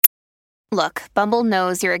Look, Bumble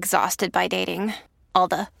knows you're exhausted by dating. All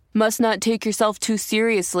the must not take yourself too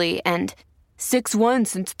seriously and 6'1"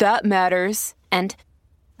 since that matters. And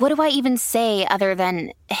what do I even say other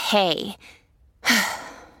than hey?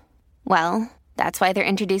 Well, that's why they're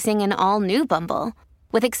introducing an all-new Bumble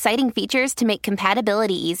with exciting features to make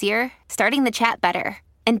compatibility easier, starting the chat better,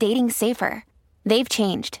 and dating safer. They've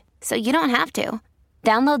changed, so you don't have to.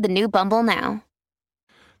 Download the new Bumble now.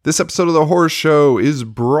 This episode of The Horror Show is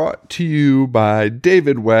brought to you by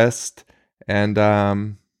David West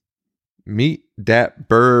and Meet Dat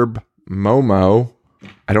Burb Momo.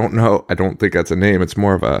 I don't know. I don't think that's a name. It's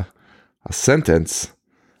more of a sentence.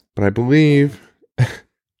 But I believe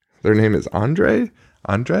their name is Andres?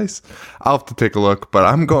 I'll have to take a look, but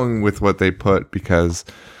I'm going with what they put because,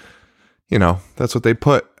 that's what they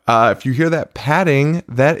put. If you hear that padding,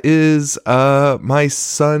 that is my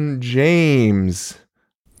son James.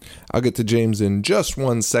 I'll get to James in just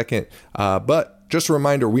 1 second, but just a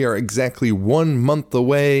reminder, we are exactly 1 month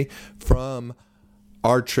away from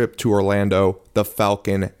our trip to Orlando, the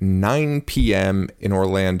Falcon, 9 p.m. in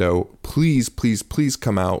Orlando. Please, please, please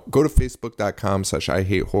come out. Go to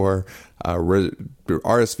facebook.com/IHateHorror,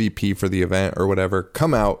 RSVP for the event or whatever.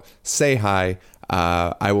 Come out, say hi.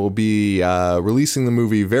 I will be releasing the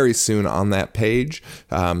movie very soon on that page,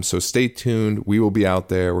 so stay tuned. We will be out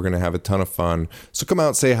there. We're going to have a ton of fun. So come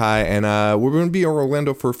out, say hi, and we're going to be in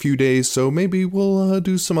Orlando for a few days, so maybe we'll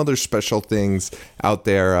do some other special things out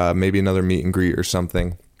there, maybe another meet and greet or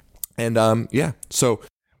something. And yeah, so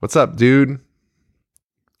what's up, dude? I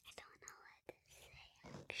don't know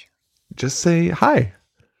what to say. Just say hi.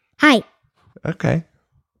 Hi. Okay.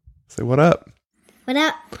 Say what up. What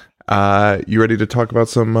up? You ready to talk about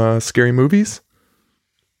some scary movies?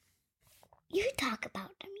 You talk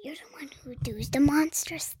about them. You're the one who does the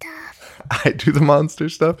monster stuff. I do the monster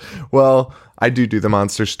stuff? Well, I do the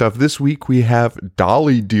monster stuff. This week we have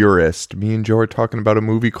Dolly Dearest. Me and Joe are talking about a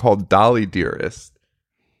movie called Dolly Dearest.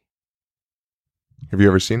 Have you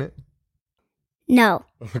ever seen it? No.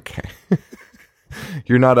 Okay.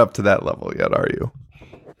 You're not up to that level yet, are you?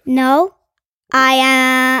 No.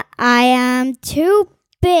 I am too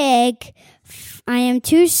big. I am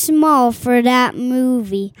too small for that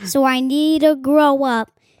movie. So I need to grow up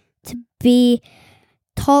to be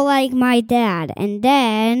tall like my dad. And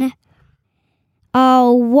then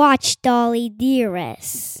I'll watch Dolly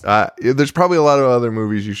Dearest. There's probably a lot of other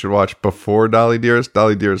movies you should watch before Dolly Dearest.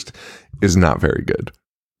 Dolly Dearest is not very good.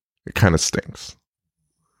 It kind of stinks.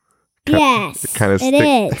 Yes, it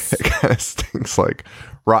is. It kind of stinks like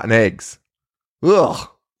rotten eggs. Ugh.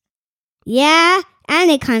 Yeah,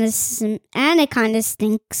 and it kind of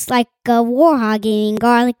stinks like a warhog eating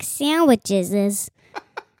garlic sandwiches.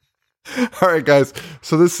 All right, guys.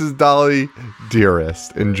 So this is Dolly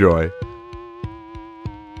Dearest. Enjoy.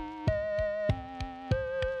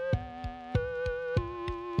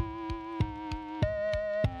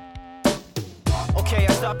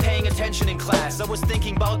 Paying attention in class, I was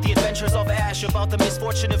thinking about the adventures of Ash, about the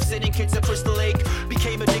misfortune of sending kids to Crystal Lake.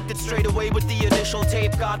 Became addicted straight away with the initial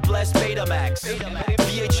tape. God bless Betamax.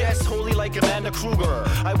 VHS, holy like Amanda Kruger.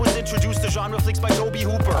 I was introduced to genre flicks by Toby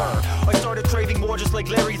Hooper. I started craving more just like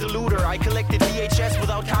Larry the Looter. I collected VHS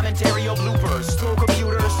without commentary or bloopers. Through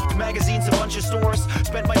computers, magazines, a bunch of stores.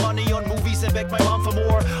 Spent my money on movies and begged my mom for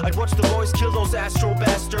more. I'd watch the boys kill those Astro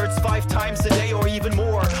bastards 5 times a day or even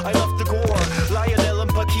more. I loved the gore. Lionel and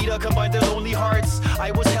Paquita combined their lonely hearts.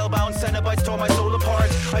 I was hellbound, Cenobites tore my soul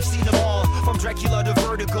apart. I've seen them all, from Dracula to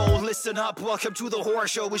Vertigo. Listen up, welcome to The Horror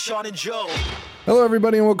Show with Sean and Joe. Hello,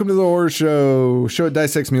 everybody, and welcome to The Horror Show. Show it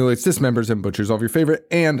dissects, mutilates, dismembers, and butchers all of your favorite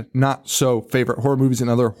and not so favorite horror movies and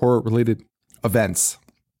other horror-related events.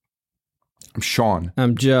 I'm Sean.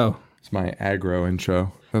 I'm Joe. It's my aggro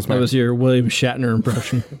intro. That was your William Shatner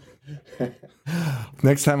impression.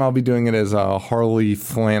 Next time I'll be doing it as Harley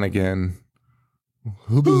Flanagan.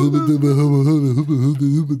 Have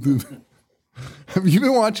you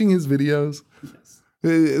been watching his videos? Yes.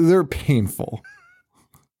 They're painful.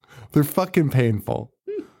 They're fucking painful.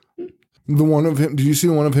 The one of him, did you see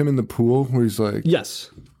the one of him in the pool where he's like,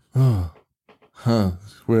 yes. Oh, huh,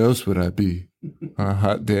 where else would I be on a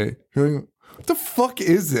hot day? You're like, what the fuck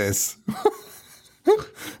is this?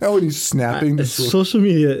 Oh, and he's snapping. Social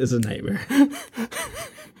media is a nightmare.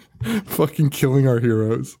 Fucking killing our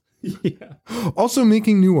heroes. Yeah. Also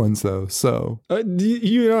making new ones though, so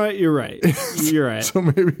you know what? You're right. You're right. So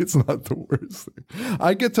maybe it's not the worst thing.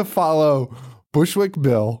 I get to follow Bushwick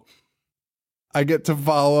Bill. I get to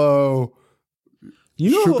follow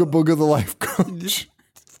Sugar Booger the Life Coach.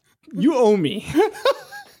 You owe me.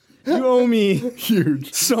 You owe me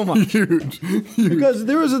Huge. so much. Huge. Because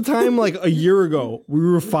there was a time like a year ago we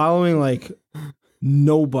were following like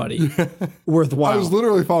nobody worthwhile. I was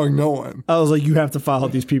literally following no one. I was like, you have to follow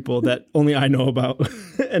these people that only I know about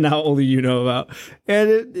and now only you know about.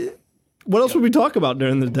 And what else would we talk about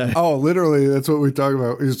during the day? Oh, literally, that's what we talk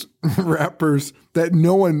about is rappers that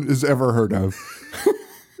no one has ever heard of.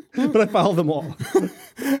 But I follow them all.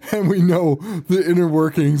 And we know the inner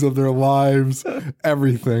workings of their lives,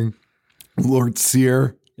 everything. Lord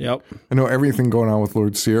Sear. Yep. I know everything going on with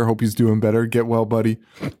Lord Sear. Hope he's doing better. Get well, buddy.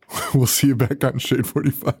 We'll see you back on Shade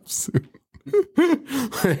 45 soon.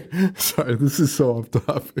 Wait, sorry, this is so off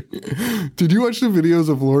topic. Did you watch the videos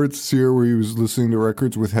of Lord Sear where he was listening to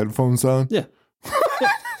records with headphones on? Yeah.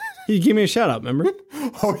 He gave me a shout out, remember?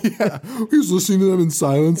 Oh, yeah. He was listening to them in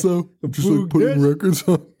silence, though. Just like putting records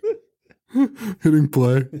on. Hitting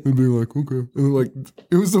play and being like, okay. And like,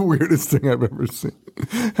 it was the weirdest thing I've ever seen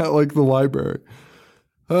at like the library.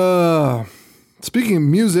 Speaking of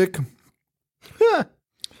music,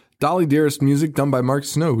 Dolly Dearest music done by Mark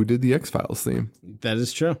Snow, who did the X-Files theme. That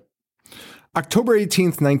is true. October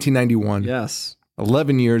 18th, 1991. Yes.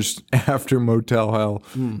 11 years after Motel Hell.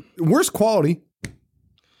 Worst quality.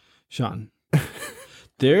 Sean,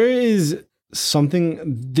 there is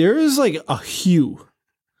like a hue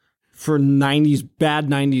for 90s, bad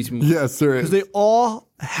 90s movies. Yes, there is. Because they all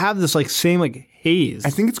have this like same like haze. I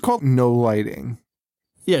think it's called No Lighting.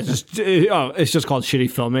 Yeah, it's just called shitty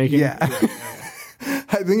filmmaking. Yeah.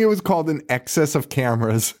 I think it was called an excess of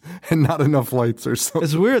cameras and not enough lights or something.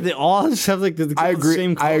 It's weird. They all just have like the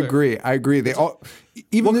same color. I agree. They all.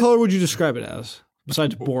 Even what color would you describe it as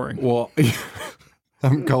besides boring? Well,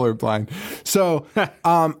 I'm colorblind. So,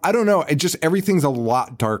 I don't know. It just, everything's a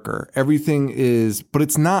lot darker. Everything is, but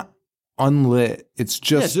it's not unlit. It's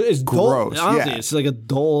just it's gross. Dull. Honestly, yeah. it's like a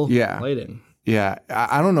dull lighting. Yeah.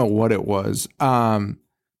 I don't know what it was.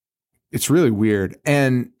 It's really weird.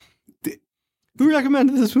 And who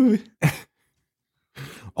recommended this movie?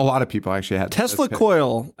 a lot of people actually had Tesla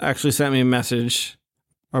Coil actually sent me a message.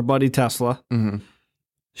 Our buddy Tesla. Mm-hmm.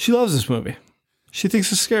 She loves this movie. She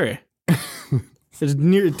thinks it's scary. It's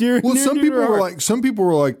dear. Well, some people were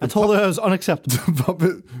like, I told her it was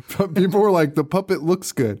unacceptable. People were like, the puppet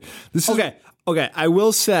looks good. This is okay. I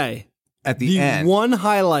will say at the end, one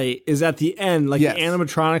highlight is at the end, like yes. the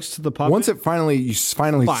animatronics to the puppet. Once you finally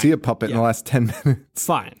see a puppet in the last 10 minutes.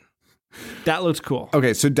 Fine. That looks cool.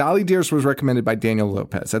 Okay, so Dolly Dearest was recommended by Daniel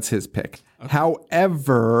Lopez. That's his pick. Okay.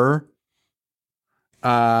 However,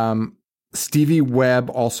 Stevie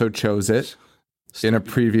Webb also chose it in a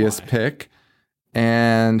previous pick.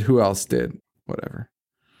 And who else did? Whatever.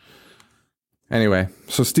 Anyway,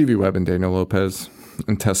 so Stevie Webb and Daniel Lopez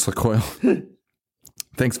and Tesla Coil.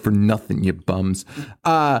 Thanks for nothing, you bums.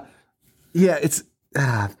 It's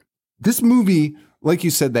this movie, like you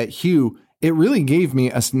said, that hue, it really gave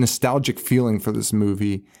me a nostalgic feeling for this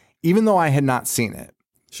movie, even though I had not seen it.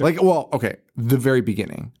 Sure. The very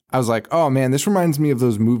beginning. I was like, oh man, this reminds me of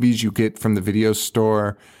those movies you get from the video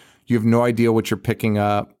store. You have no idea what you're picking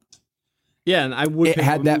up. Yeah, and I would. It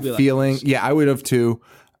had that feeling. Like yeah, I would have too.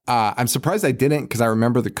 I'm surprised I didn't because I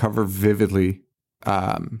remember the cover vividly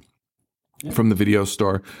from the video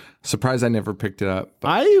store. Surprised I never picked it up. But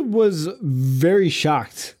I was very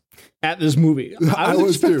shocked at this movie. I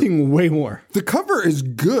was expecting way more. The cover is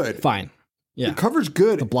good. Fine. Yeah, the cover's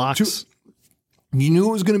good. The blocks. You knew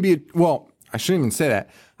it was going to be I shouldn't even say that.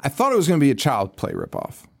 I thought it was going to be a Child's Play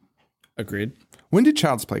ripoff. Agreed. When did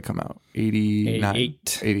Child's Play come out?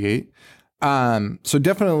 88. So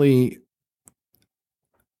definitely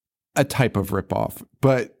a type of ripoff,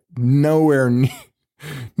 but nowhere near,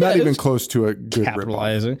 not even close to a good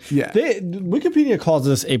capitalizing. Ripoff. Yeah. Wikipedia calls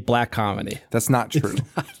this a black comedy. That's not true.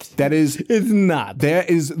 It's not. It's not. That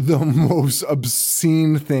is the most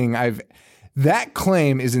obscene thing that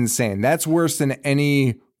claim is insane. That's worse than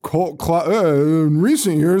any cult in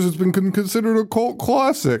recent years, it's been considered a cult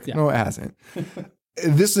classic. Yeah. No, it hasn't.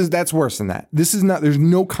 That's worse than that. This is not. There's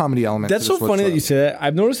no comedy element. That's so funny that you say that.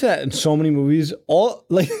 I've noticed that in so many movies.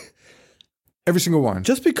 Every single one.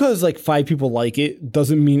 Just because like 5 people like it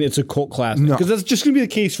doesn't mean it's a cult classic. Because that's just going to be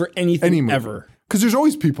the case for anything ever. Because there's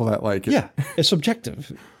always people that like it. Yeah, it's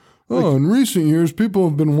subjective. In recent years, people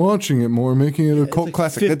have been watching it more, making it a cult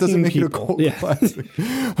classic. That doesn't make it a cult classic.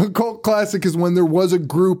 A cult classic is when there was a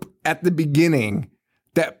group at the beginning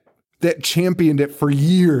that championed it for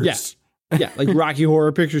years. Yeah, like Rocky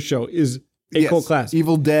Horror Picture Show is a cult classic.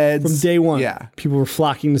 Evil Dead. From day one. Yeah. People were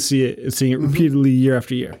flocking to see it and seeing it repeatedly year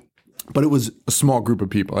after year. But it was a small group of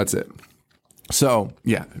people. That's it. So,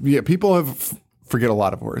 yeah. People have forget a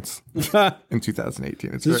lot of words in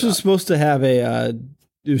 2018. This was supposed to have a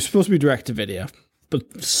it was supposed to be direct to video,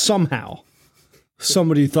 but somehow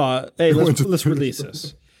somebody thought, hey, let's release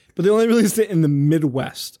this. But they only released it in the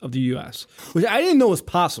Midwest of the U.S., which I didn't know was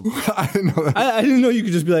possible. I didn't know that. I didn't know you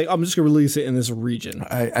could just be like, I'm just going to release it in this region.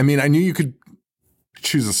 I mean, I knew you could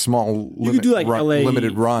choose a small You could do like LA,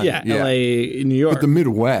 limited run. Yeah, LA, New York. But the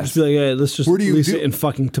Midwest. Just be like, hey, let's just release it in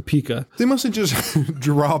fucking Topeka. They must have just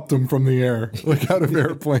dropped them from the air, like out of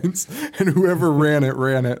airplanes, and whoever ran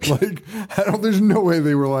it. Like, there's no way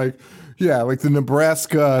they were like, yeah, like the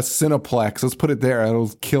Nebraska Cineplex. Let's put it there. It'll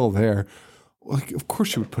kill there. Like, of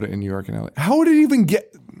course you would put it in New York and LA. How would it even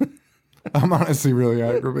get? I'm honestly really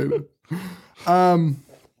aggravated.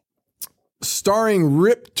 Starring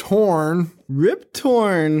Rip Torn. Rip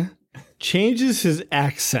Torn changes his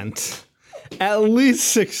accent at least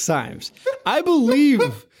 6 times. I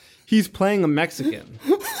believe he's playing a Mexican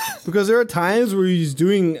because there are times where he's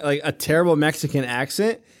doing like a terrible Mexican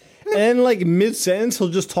accent. And like mid-sentence, he'll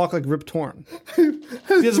just talk like Rip Torn. He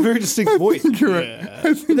has a very distinct voice. You're right.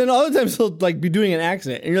 Yeah. Then other times he'll like be doing an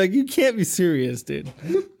accent, and you're like, you can't be serious, dude.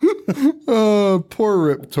 Oh, poor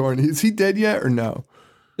Rip Torn. Is he dead yet or no?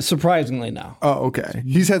 Surprisingly, no. Oh, okay.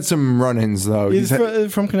 He's had some run-ins though. He's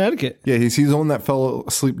from Connecticut. Yeah, he's the one that fell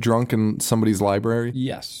asleep drunk in somebody's library.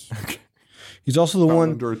 Yes. He's also the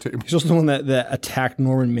one. Under a table. He's also the one that attacked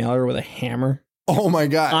Norman Mailer with a hammer. Oh my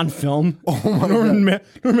god! On film. Oh my Norman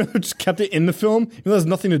Mailer just kept it in the film. Even though it has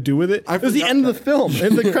nothing to do with it. It was the end of the film.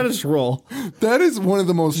 And the credits roll. That is one of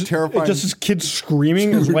the most terrifying. Just his kid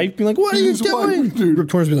screaming, his wife being like, "What are you doing?" Dude. Rip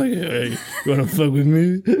Torn's being like, "Hey, you want to fuck with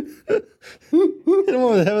me?" Hit him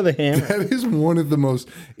over the head with a hammer. That is one of the most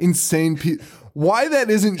insane pieces. Why that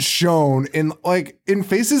isn't shown in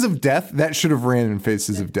Faces of Death? That should have ran in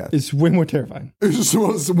Faces of Death. It's way more terrifying. It's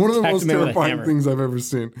one of the most terrifying things I've ever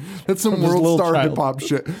seen. That's some world star hip hop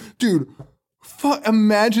shit, dude. Fuck!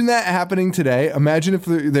 Imagine that happening today. Imagine if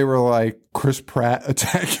they were like Chris Pratt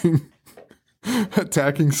attacking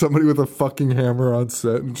somebody with a fucking hammer on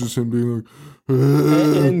set, and just him being like.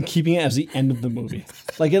 And keeping it as the end of the movie,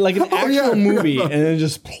 like an actual movie, and then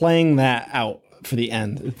just playing that out for the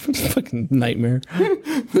end. It's a fucking nightmare.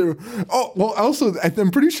 Also, I'm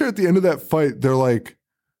pretty sure at the end of that fight,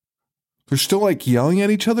 they're still like yelling at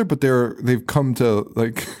each other, but they've come to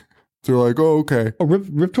like, they're like, oh, okay. Oh,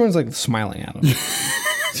 Rip Torn's like smiling at him.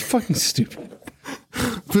 It's fucking stupid.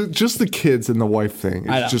 Just the kids and the wife thing.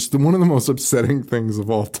 It's just one of the most upsetting things of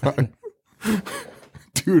all time.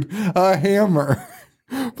 Dude, a hammer.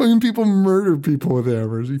 Fucking people murder people with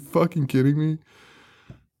hammers. Are you fucking kidding me?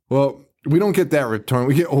 Well, we don't get that Rip Torn.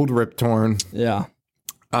 We get old Rip Torn. Yeah.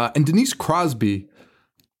 And Denise Crosby,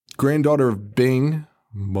 granddaughter of Bing.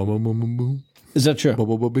 Is that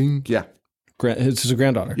true? Bing. Yeah. It's his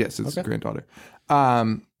granddaughter. Yes, it's his granddaughter.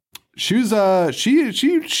 She was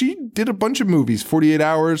she did a bunch of movies. 48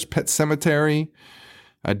 Hours, Pet Sematary,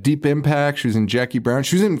 Deep Impact. She was in Jackie Brown.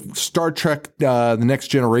 She was in Star Trek The Next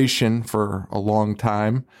Generation for a long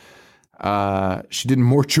time. She did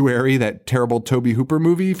Mortuary, that terrible Tobe Hooper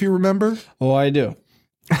movie, if you remember. Oh, I do.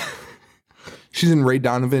 She's in Ray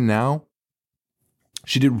Donovan now.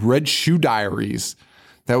 She did Red Shoe Diaries.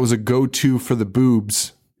 That was a go-to for the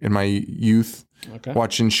boobs in my youth. Okay.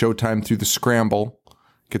 Watching Showtime through the scramble.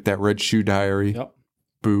 Get that Red Shoe Diary. Yep.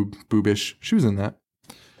 Boobish. She was in that.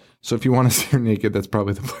 So if you want to see her naked, that's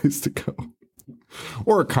probably the place to go.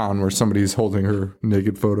 Or a con where somebody's holding her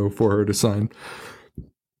naked photo for her to sign.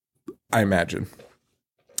 I imagine.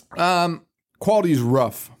 Quality is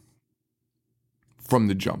rough from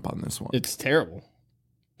the jump on this one. It's terrible.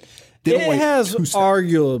 It has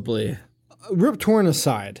arguably, Rip Torn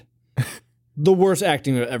aside, the worst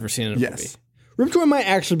acting I've ever seen in a movie. Rip Torn might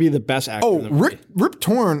actually be the best actor in the movie. Rip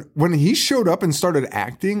Torn, when he showed up and started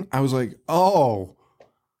acting, I was like, oh.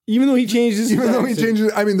 Even though he changes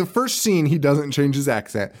I mean, the first scene, he doesn't change his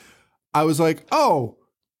accent. I was like, oh,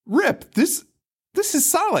 Rip, this is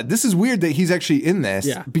solid. This is weird that he's actually in this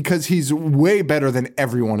because he's way better than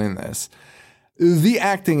everyone in this. The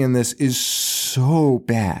acting in this is so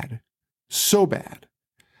bad. So bad.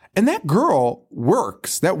 And that girl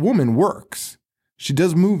works. That woman works. She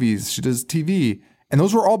does movies. She does TV. And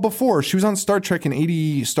those were all before. She was on Star Trek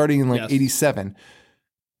starting in 87.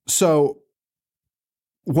 So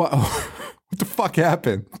what the fuck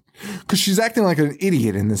happened? Because she's acting like an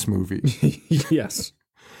idiot in this movie. Yes.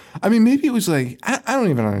 I mean, maybe it was like, I don't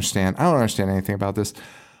even understand. I don't understand anything about this.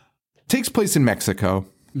 Takes place in Mexico,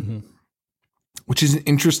 which is an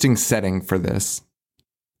interesting setting for this.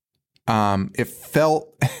 It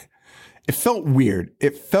felt weird.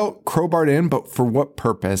 It felt crowbarred in, but for what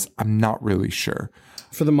purpose? I'm not really sure.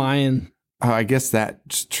 For the Mayan. I guess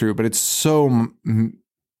that's true, but it's so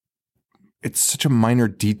it's such a minor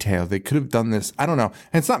detail. They could have done this. I don't know.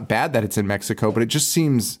 And it's not bad that it's in Mexico, but it just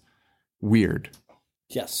seems weird.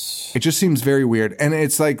 Yes. It just seems very weird. And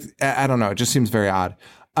it's like, I don't know. It just seems very odd.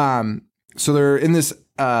 So they're in this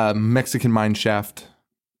Mexican mine shaft.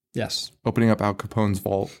 Yes. Opening up Al Capone's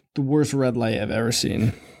vault. The worst red light I've ever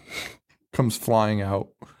seen. Comes flying out.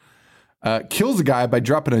 Kills a guy by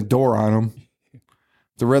dropping a door on him.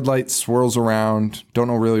 The red light swirls around. Don't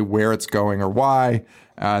know really where it's going or why.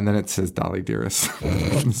 And then it says Dolly Dearest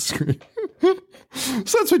on the screen.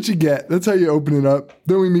 So that's what you get. That's how you open it up.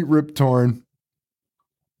 Then we meet Rip Torn,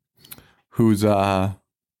 who's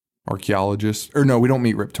archaeologist. Or no, we don't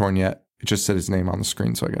meet Rip Torn yet. It just said his name on the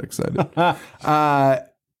screen, so I got excited.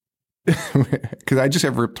 Because I just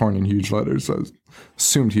have Rip Torn in huge letters, so I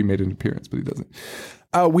assumed he made an appearance, but he doesn't.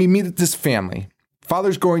 We meet this family.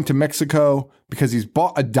 Father's going to Mexico because he's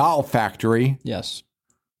bought a doll factory. Yes.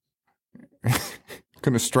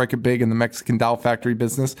 Going to strike it big in the Mexican doll factory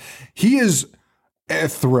business. He is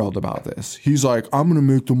thrilled about this. He's like, I'm going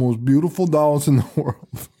to make the most beautiful dolls in the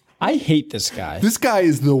world. I hate this guy. This guy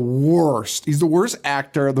is the worst. He's the worst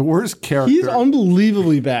actor, the worst character. He's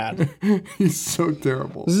unbelievably bad. He's so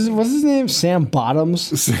terrible. What's his name? Sam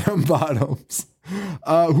Bottoms? Sam Bottoms.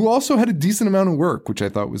 Who also had a decent amount of work, which I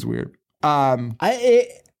thought was weird. Back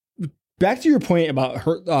to your point about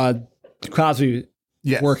her, Cosby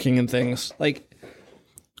working and things. Like,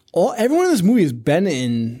 everyone in this movie has been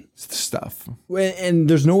in stuff. And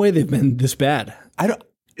there's no way they've been this bad.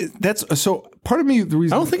 Part of me, the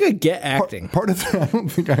reason I don't think I get acting. I don't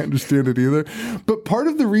think I understand it either. But part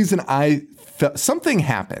of the reason I felt something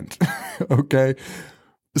happened. Okay.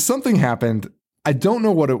 Something happened. I don't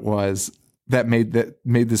know what it was that made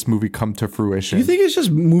this movie come to fruition. Do you think it's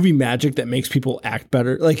just movie magic that makes people act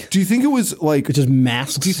better? Like, do you think it was like it's just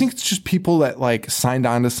masks? Do you think it's just people that like signed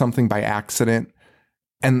on to something by accident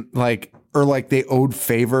and like, or like they owed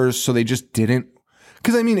favors so they just didn't?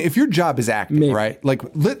 Because I mean, if your job is acting, right? Like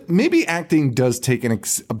maybe acting does take an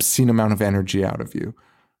obscene amount of energy out of you.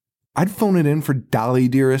 I'd phone it in for Dolly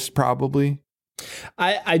Dearest, probably.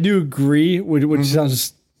 I do agree, which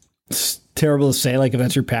sounds terrible to say. Like, if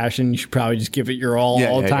that's your passion, you should probably just give it your all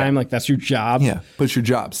the time. Like, that's your job. Yeah, but it's your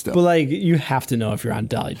job still. But like, you have to know if you're on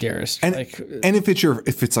Dolly Dearest. And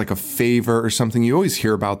if it's like a favor or something, you always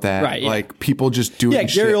hear about that. Right. Yeah. Like people just do it. Yeah,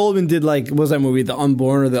 Gary Oldman did like, what was that movie, The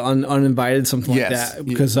Unborn or The Uninvited, something like that.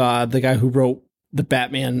 Because the guy who wrote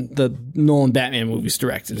the Nolan Batman movies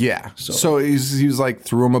directed it. Yeah. So he was like,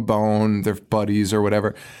 threw him a bone, they're buddies or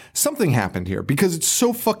whatever. Something happened here because it's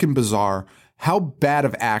so fucking bizarre how bad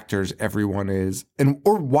of actors everyone is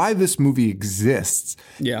or why this movie exists.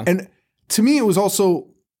 Yeah. And to me, it was also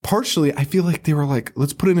partially, I feel like they were like,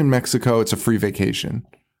 let's put it in Mexico. It's a free vacation.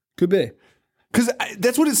 Could be. Because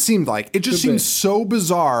that's what it seemed like. It just seemed so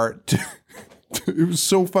bizarre. It was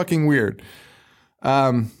so fucking weird.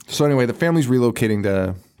 So anyway, the family's relocating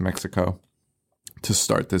to Mexico to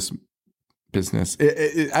start this business.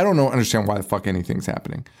 I don't understand why the fuck anything's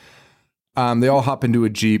happening. They all hop into a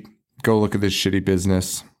Jeep, go look at this shitty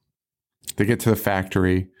business. They get to the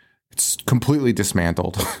factory. It's completely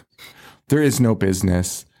dismantled. There is no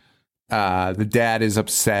business. The dad is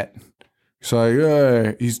upset. He's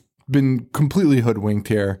like, he's been completely hoodwinked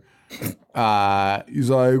here. He's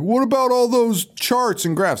like, what about all those charts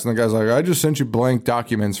and graphs? And the guy's like, I just sent you blank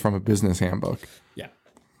documents from a business handbook. Yeah.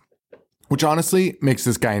 Which honestly makes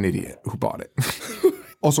this guy an idiot who bought it.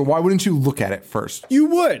 Also, why wouldn't you look at it first? You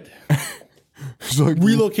would. It's like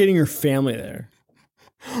relocating your family there.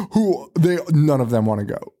 None of them want to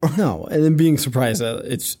go. No, and then being surprised that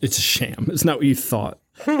it's a sham. It's not what you thought.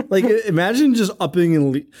 Like, imagine just upping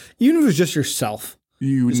and even if it was just yourself.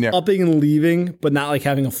 Upping and leaving, but not like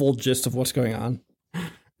having a full gist of what's going on.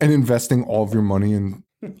 And investing all of your money in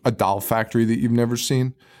a doll factory that you've never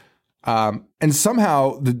seen. And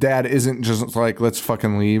somehow the dad isn't just like, let's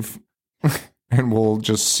fucking leave and we'll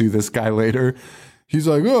just sue this guy later. He's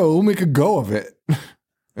like, oh, we'll make a go of it.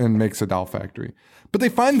 And makes a doll factory. But they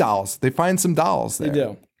find dolls. They find some dolls there. They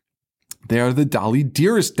do. They are the Dolly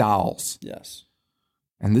Dearest dolls. Yes.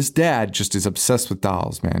 And this dad just is obsessed with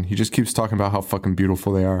dolls, man. He just keeps talking about how fucking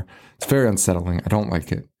beautiful they are. It's very unsettling. I don't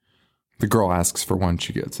like it. The girl asks for one.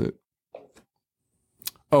 She gets it.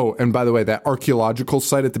 Oh, and by the way, that archaeological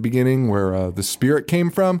site at the beginning where the spirit came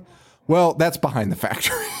from, well, that's behind the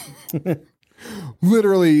factory.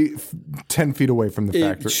 Literally 10 feet away from the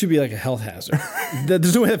factory. It should be like a health hazard.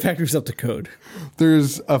 There's no way the factory's up to code.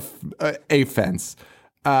 There's a fence.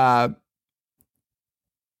 At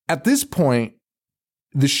this point,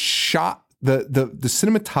 the shot, the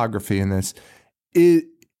cinematography in this, it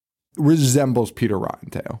resembles Peter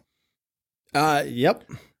Rottentail. Yep.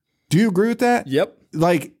 Do you agree with that? Yep.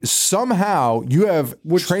 Like somehow you have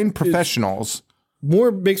trained professionals.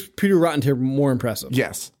 More makes Peter Rotten more impressive.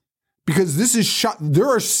 Yes. Because this is shot. There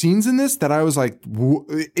are scenes in this that I was like,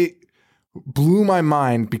 it blew my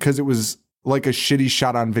mind because it was like a shitty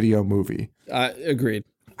shot on video movie. Agreed.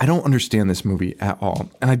 I don't understand this movie at all.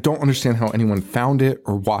 And I don't understand how anyone found it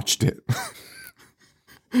or watched it.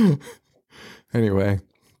 Anyway,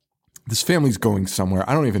 this family's going somewhere.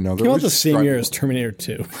 I don't even know. Came out the same year as Terminator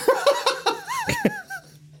 2.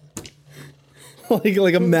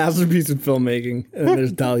 like a masterpiece of filmmaking. And then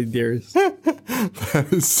there's Dolly Dearest. That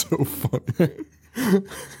is so funny.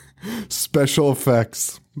 Special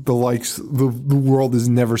effects, the likes the world has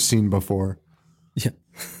never seen before. Yeah.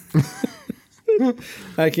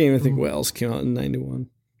 I can't even think what else came out in 91.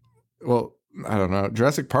 Well, I don't know.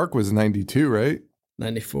 Jurassic Park was 92, right?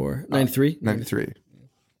 94. 93? 93.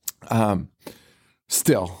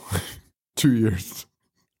 Still, 2 years.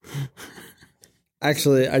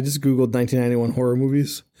 Actually, I just Googled 1991 horror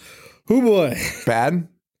movies. Oh boy. Bad?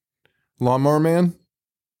 Lawnmower Man?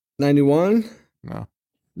 91? No.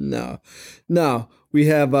 No. We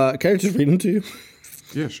have, can I just read them to you?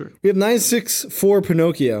 Yeah, sure. We have 964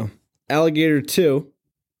 Pinocchio, Alligator 2.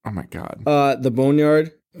 Oh my God. The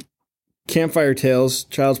Boneyard, Campfire Tales,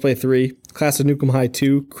 Child's Play 3, Class of Nukem High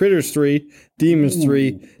 2, Critters 3, Demons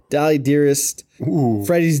 3, Dolly Dearest,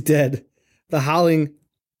 Freddy's Dead, The Howling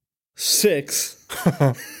 6,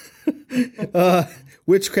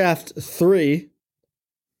 Witchcraft 3,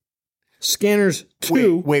 Scanners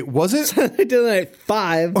 2. Wait, was it? I did that at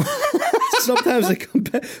 5. Sometimes I come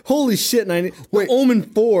back. Holy shit, 90. Wait, Omen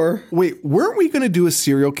 4. Wait, weren't we going to do a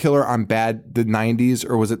serial killer on the 90s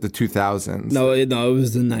or was it the 2000s? No, it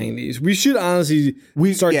was the 90s. We should honestly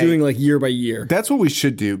start doing like year by year. That's what we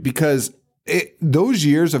should do because those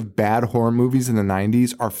years of bad horror movies in the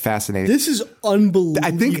 90s are fascinating. This is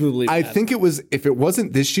unbelievably I bad. think it was, if it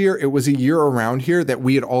wasn't this year, it was a year around here that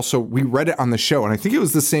we read it on the show. And I think it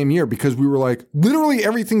was the same year because we were like, literally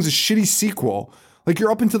everything's a shitty sequel. Like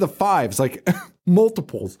you're up into the 5s, like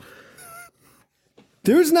multiples.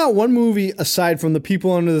 There's not one movie aside from The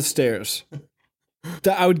People Under the Stairs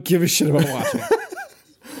that I would give a shit about watching.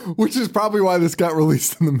 Which is probably why this got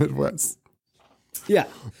released in the Midwest. Yeah.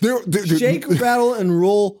 Shake, Rattle, and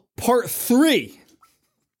Roll Part 3.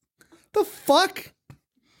 The fuck?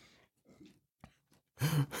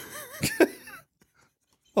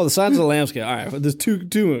 The Silence of the Lambs. All right, there's two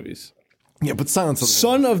movies. Yeah, but Silence of the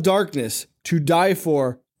Son of Darkness, To Die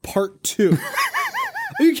For, Part 2.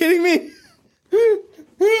 Are you kidding me?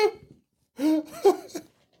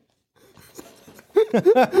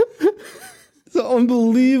 It's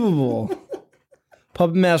unbelievable.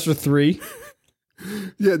 Puppet Master 3.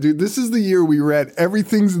 Yeah, dude, this is the year we read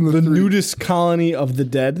Everything's in the Nudist Colony of the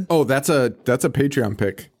Dead. Oh, that's a Patreon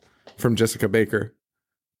pick from Jessica Baker.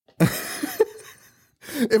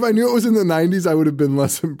 If I knew it was in the 90s, I would have been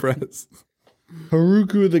less impressed.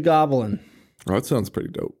 Haruku the Goblin. Oh, that sounds pretty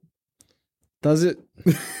dope. Does it?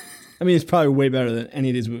 I mean, it's probably way better than any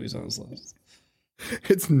of these movies on this list.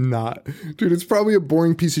 It's not. Dude, it's probably a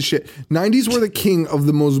boring piece of shit. 90s were the king of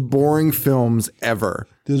the most boring films ever.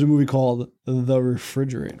 There's a movie called The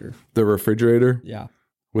Refrigerator. The Refrigerator? Yeah.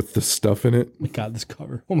 With the stuff in it? Oh my God, this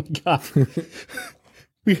cover. Oh my God.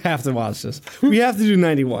 We have to watch this. We have to do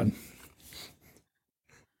 91.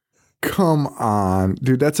 Come on.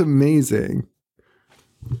 Dude, that's amazing.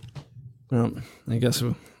 Well, I guess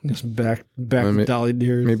back to Dolly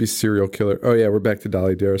Dearest. Maybe serial killer. Oh yeah, we're back to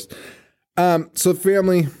Dolly Dearest. So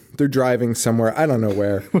family, they're driving somewhere. I don't know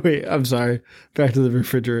where. Wait, I'm sorry. Back to The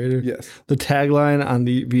Refrigerator. Yes. The tagline on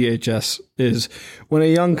the VHS is, when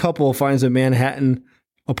a young couple finds a Manhattan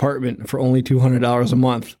apartment for only $200 a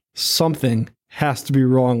month, something has to be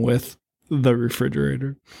wrong with the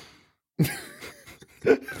refrigerator.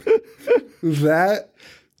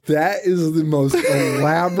 That is the most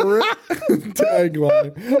elaborate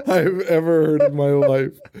tagline I've ever heard in my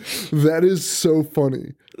life. That is so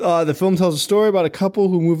funny. The film tells a story about a couple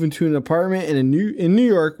who move into an apartment in New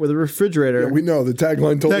York with a refrigerator. Yeah, we know the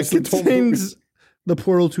tagline told us that contains the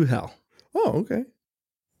portal to hell. Oh, okay.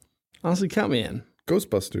 Honestly, count me in.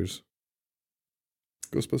 Ghostbusters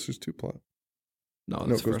 2 plot. No,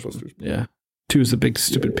 Ghostbusters. Yeah. 2 is the big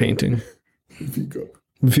stupid painting.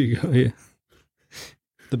 Vigo, yeah.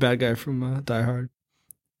 The bad guy from Die Hard.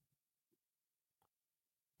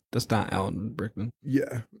 That's not Alan Rickman.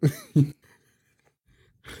 Yeah.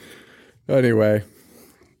 Anyway,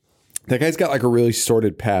 that guy's got like a really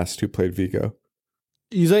sordid past. Who played Vigo?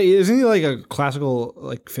 Isn't he like a classical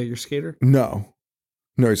like figure skater? No,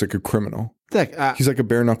 he's like a criminal. He's like a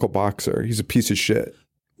bare knuckle boxer. He's a piece of shit.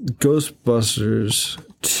 Ghostbusters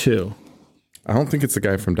 2. I don't think it's the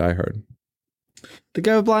guy from Die Hard. The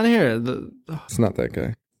guy with blonde hair. It's not that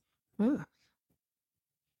guy. What?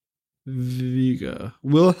 Vigo.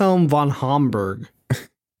 Wilhelm von Homburg.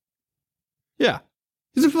 Yeah.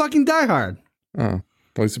 He's a fucking Die Hard. Oh.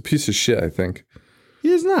 Well, he's a piece of shit, I think.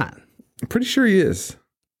 He is not. I'm pretty sure he is.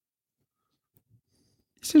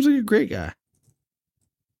 He seems like a great guy.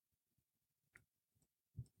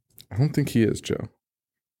 I don't think he is, Joe.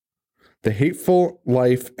 The hateful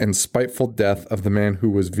life and spiteful death of the man who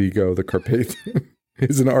was Vigo the Carpathian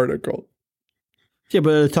is an article. Yeah,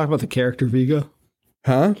 but they're talking about the character Vigo.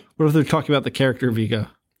 Huh? What if they're talking about the character Vigo?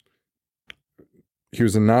 He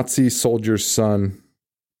was a Nazi soldier's son,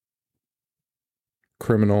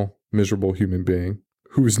 criminal, miserable human being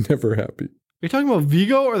who was never happy. Are you talking about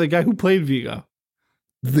Vigo or the guy who played Vigo?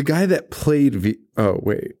 The guy that played Oh,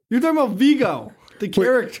 wait. You're talking about Vigo, the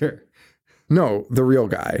character. No, the real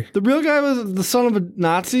guy. The real guy was the son of a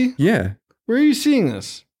Nazi? Yeah. Where are you seeing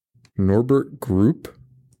this? Norbert Group?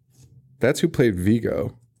 That's who played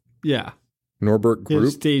Vigo. Yeah. Norbert Group?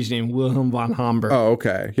 His stage name, Wilhelm von Homburg. Oh,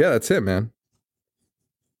 okay. Yeah, that's it, man.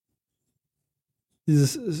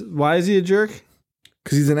 Why is he a jerk?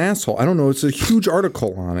 Because he's an asshole. I don't know. It's a huge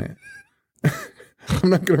article on it. I'm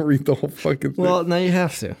not going to read the whole fucking thing. Well, now you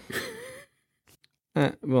have to.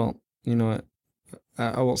 Well, you know what?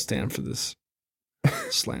 I won't stand for this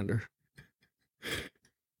slander.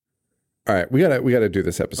 All right, we gotta do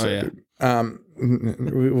this episode. Oh, yeah.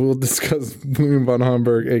 We'll discuss William von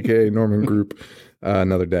Homburg, aka Norman Group,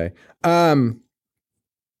 another day. How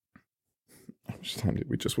much time did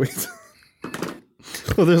we just wait?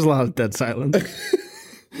 Well, there's a lot of dead silence.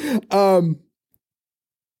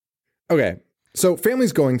 Okay, so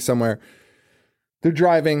family's going somewhere. They're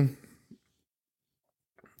driving.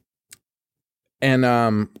 And,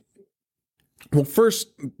 well, first,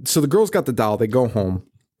 so the girls got the doll. They go home.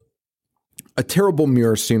 A terrible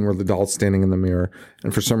mirror scene where the doll's standing in the mirror.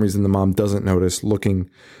 And for some reason, the mom doesn't notice, looking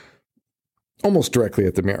almost directly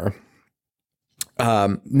at the mirror.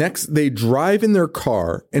 Next, they drive in their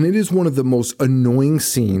car. And it is one of the most annoying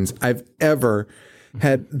scenes I've ever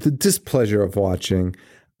had the displeasure of watching.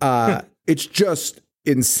 It's just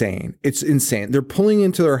insane. It's insane. They're pulling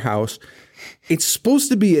into their house. It's supposed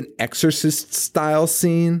to be an Exorcist style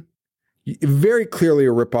scene, very clearly a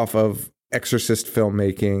ripoff of Exorcist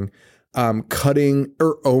filmmaking, cutting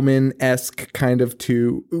or Omen-esque kind of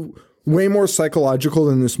to way more psychological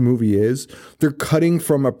than this movie is. They're cutting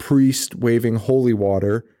from a priest waving holy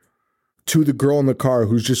water to the girl in the car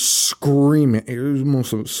who's just screaming. It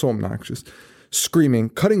was so obnoxious, screaming,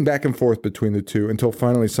 cutting back and forth between the two until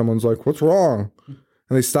finally someone's like, "What's wrong?" And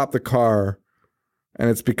they stop the car. And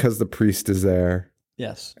it's because the priest is there.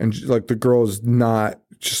 Yes. And like the girl is not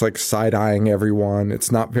just like side-eyeing everyone.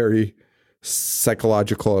 It's not very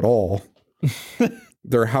psychological at all.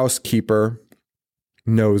 Their housekeeper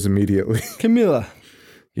knows immediately. Camilla.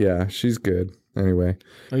 Yeah, she's good. Anyway.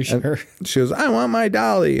 Are you sure? She goes, "I want my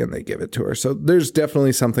dolly." And they give it to her. So there's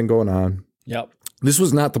definitely something going on. Yep. This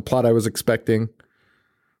was not the plot I was expecting.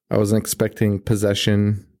 I wasn't expecting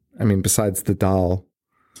possession. I mean, besides the doll.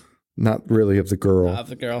 Not really of the girl. Of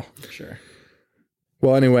the girl, for sure.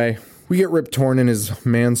 Well, anyway, we get Rip Torn and his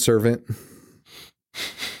manservant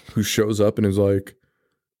who shows up and is like,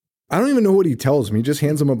 I don't even know what he tells me. He just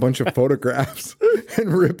hands him a bunch of photographs.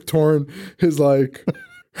 And Rip Torn is like,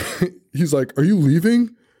 he's like, "Are you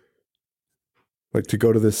leaving? Like to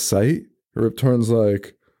go to this site?" Rip Torn's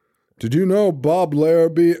like, "Did you know Bob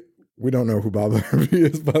Larrabee?" We don't know who Bob Larrabee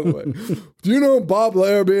is, by the way. "Do you know Bob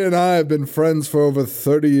Larrabee and I have been friends for over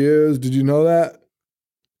 30 years? Did you know that?"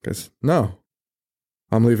 Guys, "No,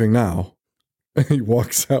 I'm leaving now." And he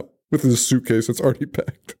walks out with his suitcase that's already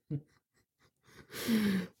packed.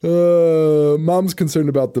 Mom's concerned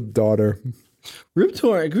about the daughter. Rip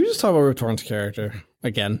Torn. Can we just talk about Rip Torn's character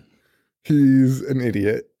again? He's an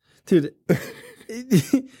idiot. Dude,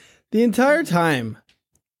 the entire time,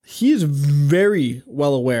 he is very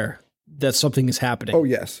well aware that something is happening. Oh,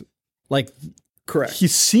 yes. Like, Correct.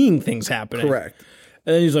 he's seeing things happening. Correct.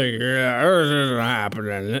 And then he's like, "Yeah, it isn't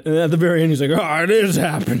happening." And at the very end, he's like, "Oh, it is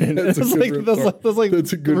happening." That's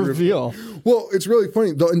a good reveal. Well, it's really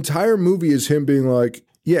funny. The entire movie is him being like,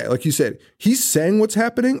 yeah, like you said, he's saying what's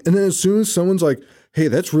happening. And then as soon as someone's like, "Hey,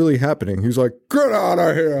 that's really happening," he's like, "Get out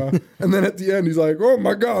of here." And then at the end, he's like, "Oh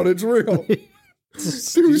my God, it's real." Dude,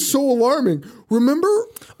 it's so alarming. Remember?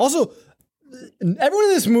 Also, everyone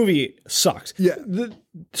in this movie sucks. Yeah.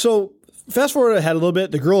 So fast forward ahead a little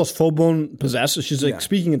bit. The girl is full blown possessed. So she's like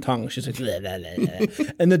speaking in tongues. She's like, "Blah, blah, blah, blah."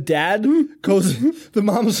 And the dad goes, the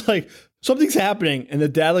mom's like, "Something's happening." And the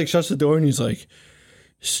dad like shuts the door and he's like,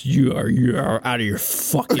 You are out of your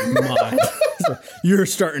fucking mind. You're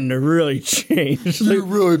starting to really change. You're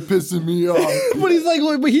really pissing me off. But he's like,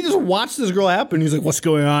 but he just watched this girl happen. He's like, what's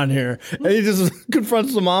going on here? And he just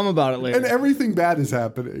confronts the mom about it later. And everything bad is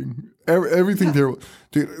happening. Everything terrible.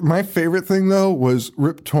 Dude, my favorite thing though was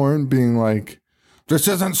Rip Torn being like, "This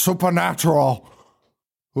isn't supernatural.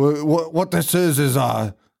 What this is it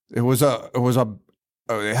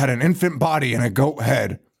had an infant body and a goat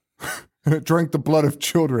head, and it drank the blood of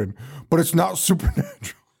children, but it's not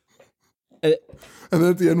supernatural." And then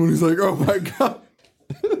at the end when he's like, "Oh my God."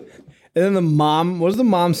 And then the mom, what does the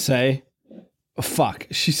mom say? Oh, fuck.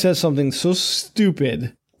 She says something so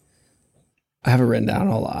stupid. I have it written down.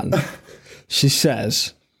 Hold on. She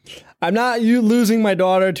says, "I'm not losing my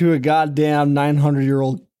daughter to a goddamn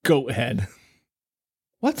 900-year-old goat head."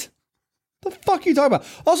 What? The fuck are you talking about?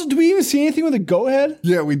 Also, do we even see anything with a goat head?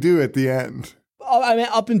 Yeah, we do at the end. I mean,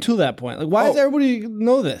 up until that point. Like, why does everybody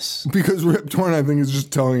know this? Because Rip Torn, I think, is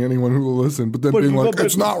just telling anyone who will listen, but then being like,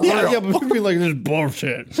 "It's not real." Yeah, but people be like, "This is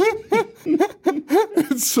bullshit."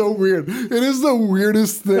 It's so weird. It is the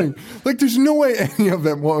weirdest thing. Like, there's no way any of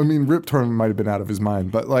them. Well, I mean, Rip Torn might have been out of his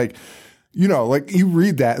mind, but like, you know, like you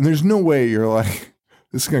read that and there's no way you're like,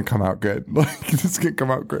 this is gonna come out good. Like, this is gonna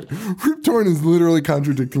come out great. Rip Torn is literally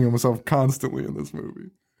contradicting himself constantly in this movie.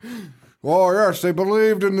 "Oh yes, they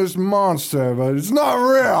believed in this monster, but it's not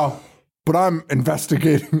real. But I'm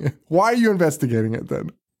investigating it." Why are you investigating it then?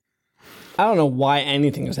 I don't know why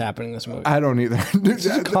anything is happening in this movie. I don't either.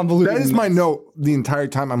 Convoluted That is my mess. note the entire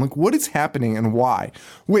time. I'm like, what is happening and why?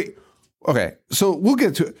 Wait, okay, so we'll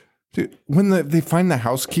get to it. Dude, when they find the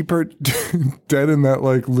housekeeper dead in that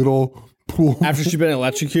like little pool. After she's been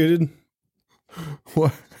electrocuted,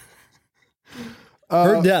 What?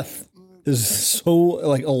 her death is so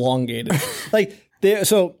like elongated. Like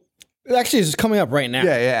so actually it's coming up right now.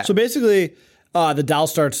 Yeah. So basically, the doll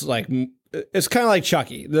starts like it's kind of like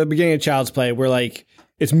Chucky, the beginning of Child's Play, where like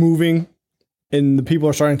it's moving, and the people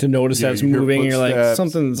are starting to notice that it's you hear moving, and you're like, footsteps.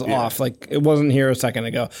 something's off. Like it wasn't here a second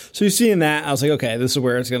ago. So you're seeing that. I was like, okay, this is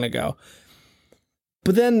where it's gonna go.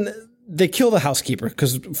 But then they kill the housekeeper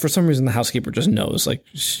because for some reason the housekeeper just knows, like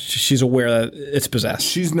she's aware that it's possessed.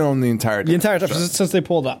 She's known the entire time. The entire time since they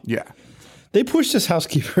pulled up. Yeah. They push this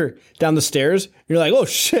housekeeper down the stairs. You're like, oh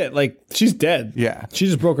shit, like she's dead. Yeah. She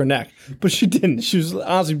just broke her neck. But she didn't. She was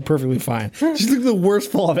honestly perfectly fine. She's like the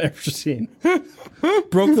worst fall I've ever seen.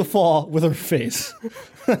 Broke the fall with her face.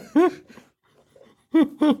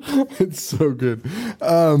 It's so good.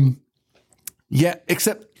 Yeah,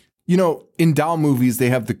 except, you know, in doll movies, they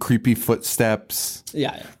have the creepy footsteps,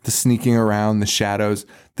 Yeah. the sneaking around, the shadows.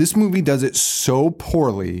 This movie does it so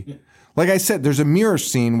poorly. Like I said, there's a mirror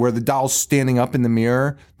scene where the doll's standing up in the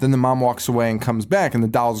mirror, then the mom walks away and comes back and the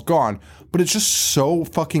doll's gone. But it's just so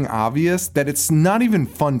fucking obvious that it's not even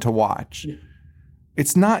fun to watch.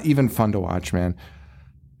 It's not even fun to watch, man.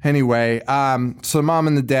 Anyway, so the mom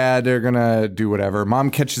and the dad are gonna do whatever. Mom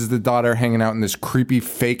catches the daughter hanging out in this creepy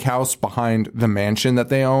fake house behind the mansion that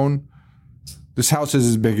they own. This house is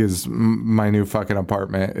as big as my new fucking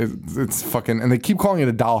apartment. It's fucking, and they keep calling it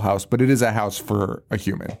a doll house, but it is a house for a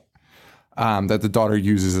human. That the daughter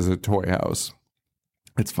uses as a toy house.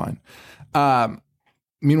 It's fine.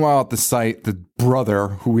 Meanwhile, at the site, the brother,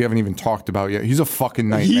 who we haven't even talked about yet, he's a fucking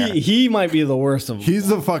nightmare. He might be the worst of them. He's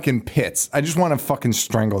the fucking pits. I just want to fucking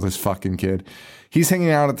strangle this fucking kid. He's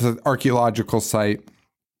hanging out at the archaeological site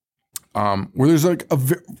where there's like I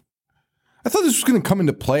thought this was going to come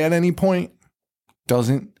into play at any point.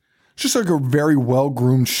 Doesn't. It's just like a very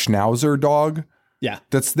well-groomed schnauzer dog Yeah.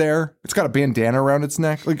 that's there. It's got a bandana around its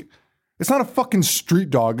neck. Like, it's not a fucking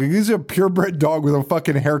street dog. Like, he's a purebred dog with a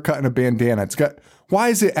fucking haircut and a bandana. It's got. Why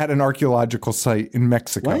is it at an archaeological site in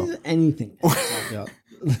Mexico? Why is anything?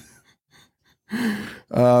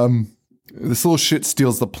 This little shit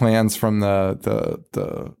steals the plans from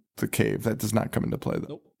the cave. That does not come into play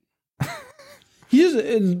though.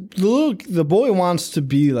 The boy wants to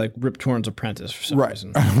be like Rip Torn's apprentice for some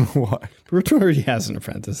reason. I don't know why. Rip Torn already has an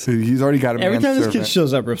apprentice. He's already got a Every time this manservant. kid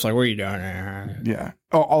shows up, Rip's like, "What are you doing?" Yeah.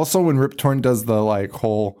 Oh, also when Rip Torn does the like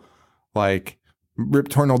whole like Rip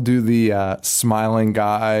Torn will do the smiling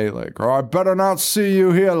guy like, "Oh, I better not see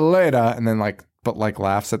you here later," and then like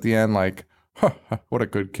laughs at the end like, "What a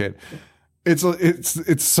good kid."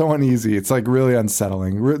 It's so uneasy. It's like really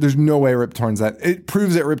unsettling. There's no way Rip Torn's that. It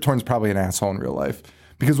proves that Rip Torn's probably an asshole in real life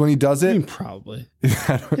because when he does it, Probably.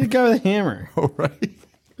 The guy with a hammer. oh right,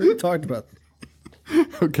 We talked about that.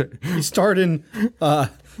 okay. He starred in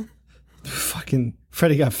fucking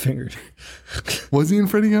Freddy Got Fingered. Was he in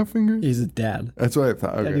Freddy Got Fingered? He's a dad. That's what I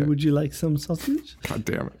thought. Okay. Daddy, would you like some sausage? God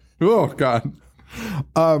damn it. Oh God.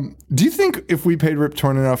 Do you think if we paid Rip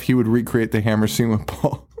Torn enough, he would recreate the hammer scene with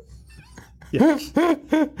Paul? Yes.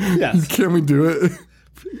 Yes. Can we do it?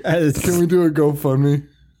 Can we do a GoFundMe?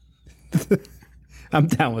 I'm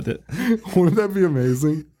down with it. Wouldn't that be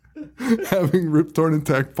amazing? Having Rip Torn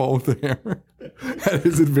attack Paul with a hammer at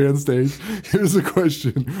his advanced age. Here's the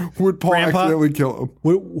question: would Paul accidentally kill him?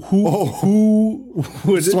 Who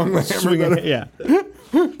would Swung the hammer at him? Yeah.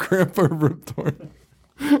 Grandpa Rip Torn.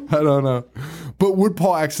 I don't know, but would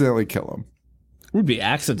Paul accidentally kill him? It would be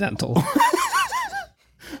accidental.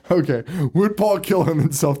 Okay, would Paul kill him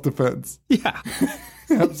in self-defense? Yeah.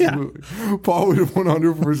 Absolutely. Yeah. Paul would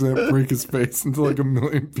 100% break his face into like a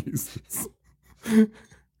million pieces.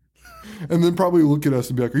 And then probably look at us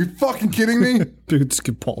and be like, are you fucking kidding me? Dude, just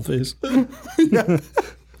give Paul a face. Yeah.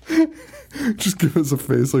 Just give us a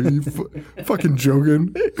face like, are you fucking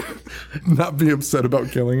joking? Not be upset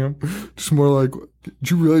about killing him. Just more like,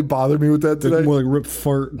 did you really bother me with that today? More like Rip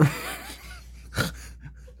Fart.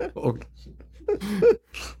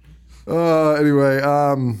 Anyway,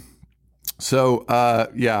 so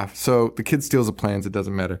the kid steals the plans. It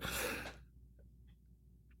doesn't matter.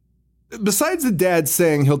 Besides the dad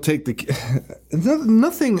saying he'll take the...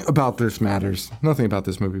 nothing about this matters. Nothing about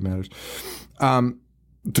this movie matters.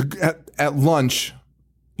 At lunch,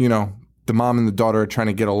 the mom and the daughter are trying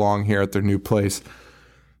to get along here at their new place.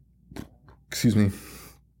 Excuse me.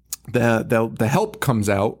 The help comes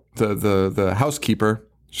out. The housekeeper.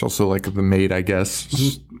 She's also like the maid, I guess.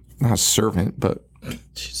 She's not a servant, but...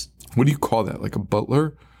 What do you call that? Like a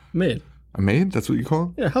butler? Maid. A maid? That's what you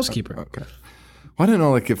call it? Yeah, housekeeper. Okay. Well, I don't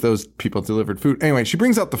know if those people delivered food. Anyway, she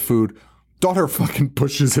brings out the food. Daughter fucking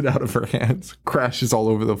pushes it out of her hands. Crashes all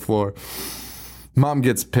over the floor. Mom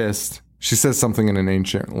gets pissed. She says something in an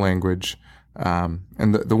ancient language. And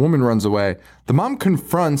the woman runs away. The mom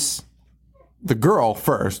confronts the girl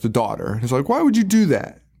first, the daughter. He's like, why would you do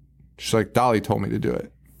that? She's like, Dolly told me to do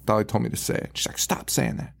it. Dolly told me to say it. She's like, stop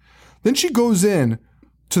saying that. Then she goes in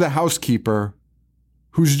to the housekeeper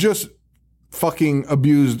who's just fucking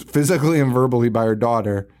abused physically and verbally by her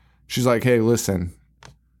daughter. She's like, hey, listen,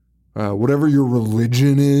 whatever your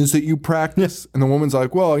religion is that you practice. And the woman's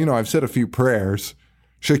like, well, I've said a few prayers.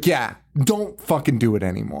 She's like, yeah, don't fucking do it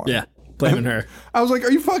anymore. Yeah, blaming her. I was like,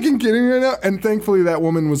 are you fucking kidding me right now? And thankfully that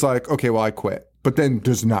woman was like, okay, well, I quit. But then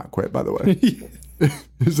does not quit, by the way.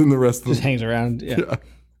 Is in the rest of the... Just hangs around, yeah.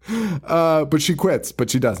 But she quits, but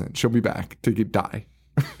she doesn't. She'll be back to die.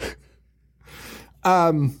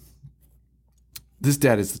 This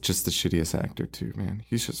dad is just the shittiest actor too, man.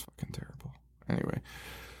 He's just fucking terrible. Anyway,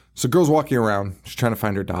 so girl's walking around. She's trying to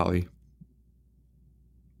find her Dolly.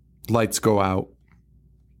 Lights go out.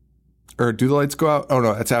 Or do the lights go out? Oh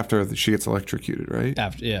no, that's after she gets electrocuted, right?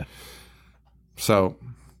 After, yeah. So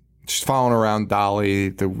she's following around Dolly.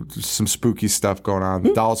 There's some spooky stuff going on.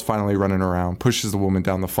 The doll's finally running around, pushes the woman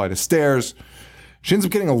down the flight of stairs. She ends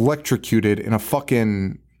up getting electrocuted in a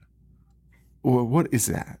fucking... What is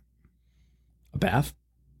that? A bath?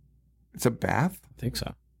 It's a bath? I think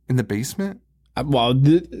so. In the basement?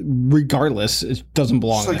 Regardless, it doesn't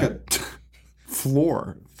belong there. It's like a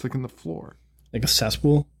floor. It's like in the floor. Like a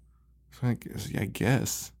cesspool? I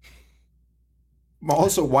guess.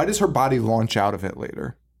 Also, why does her body launch out of it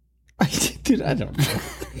later? Dude, I don't know.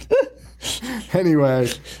 Anyway,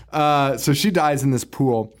 so she dies in this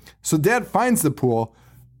pool. So dad finds the pool.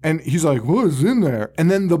 And he's like, what is in there? And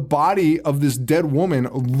then the body of this dead woman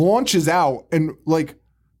launches out and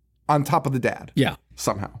on top of the dad. Yeah.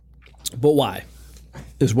 Somehow. But why?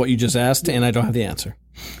 Is what you just asked, and I don't have the answer.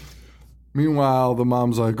 Meanwhile, the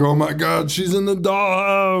mom's like, oh my God, she's in the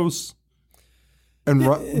dollhouse. And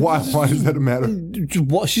why does that matter?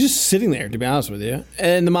 She's just sitting there, to be honest with you.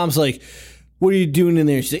 And the mom's like, what are you doing in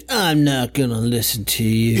there? She's like, I'm not going to listen to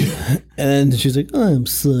you. And she's like, I'm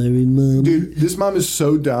sorry, Mom. Dude, this mom is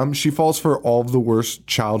so dumb. She falls for all of the worst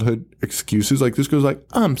childhood excuses. Like, this girl's like,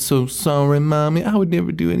 I'm so sorry, Mommy. I would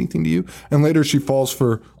never do anything to you. And later she falls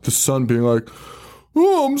for the son being like,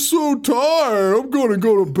 oh, I'm so tired. I'm going to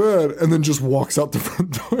go to bed. And then just walks out the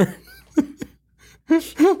front door.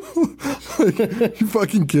 Like, you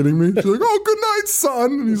fucking kidding me? She's like, oh, good night,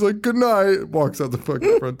 son. And he's like, good night. Walks out the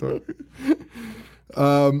fucking front door.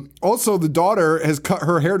 Also, the daughter has cut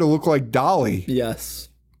her hair to look like Dolly. Yes.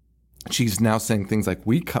 She's now saying things like,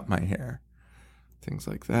 we cut my hair. Things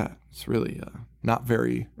like that. It's really not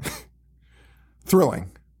very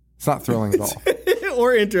thrilling. It's not thrilling at all.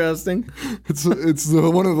 Or interesting. It's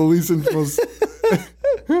one of the least most...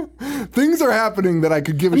 Things are happening that I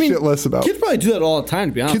could give a shit less about. Kids probably do that all the time,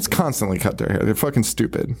 to be honest. Kids constantly cut their hair. They're fucking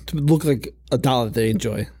stupid. To look like a doll that they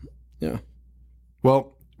enjoy. Yeah.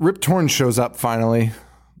 Well, Rip Torn shows up finally,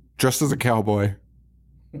 dressed as a cowboy.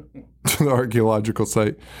 to the archaeological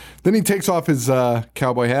site. Then he takes off his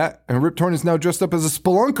cowboy hat, and Rip Torn is now dressed up as a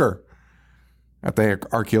spelunker at the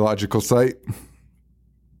archaeological site.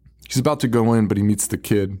 He's about to go in, but he meets the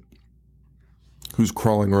kid who's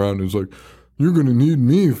crawling around. Who's like, "You're gonna need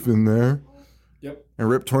me in there." Yep. And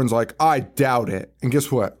Rip Torn's like, "I doubt it." And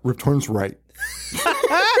guess what? Rip Torn's right.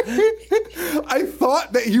 I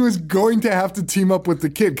thought that he was going to have to team up with the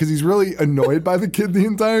kid because he's really annoyed by the kid the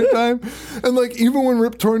entire time. And like, even when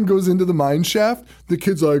Rip Torn goes into the mine shaft, the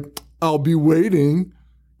kid's like, "I'll be waiting."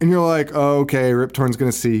 And you're like, "Oh, okay, Rip Torn's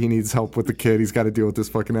going to see he needs help with the kid. He's got to deal with this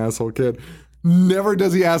fucking asshole kid." Never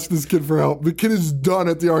does he ask this kid for help. The kid is done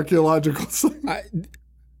at the archaeological site.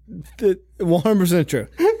 100% true.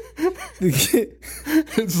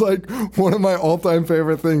 It's like one of my all-time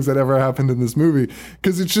favorite things that ever happened in this movie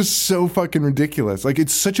because it's just so fucking ridiculous. Like,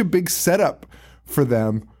 it's such a big setup for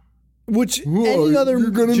them. Which Whoa, any other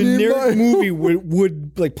you're gonna need generic my movie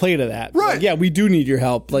would like play to that. Right. Like, yeah, we do need your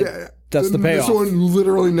help. Like, that's the payoff. This one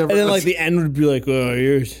literally never. And then like the end would be like, "Oh,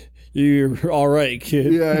 you're all right,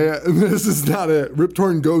 kid." Yeah. And this is not it. Rip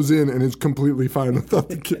Torn goes in and is completely fine. I thought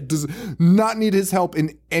the kid does not need his help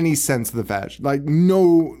in any sense of the fashion. Like,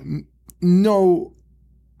 no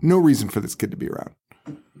reason for this kid to be around.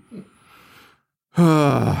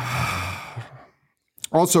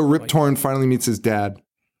 Also, Rip Torn finally meets his dad,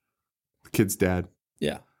 the kid's dad.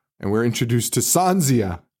 Yeah. And we're introduced to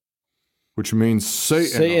Sanzia, which means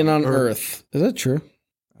Satan on Earth. Is that true?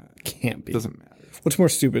 Can't be. Doesn't matter. What's more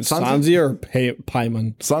stupid, Sanzia or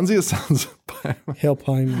Paimon? Sanzia sounds... Hail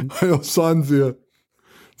Paimon. Hail Sanzia.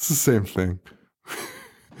 It's the same thing.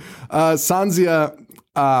 Sanzia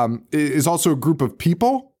is also a group of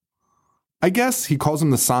people, I guess. He calls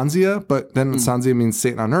them the Sanzia, but then Sanzia means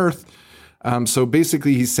Satan on Earth. So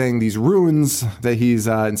basically he's saying these ruins that he's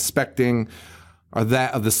inspecting are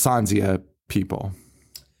that of the Sanzia people.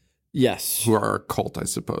 Yes. Who are a cult, I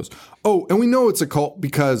suppose. Oh, and we know it's a cult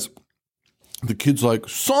because the kid's like,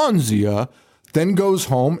 "Sanzia," then goes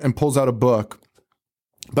home and pulls out a book.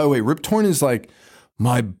 By the way, Rip Torn is like,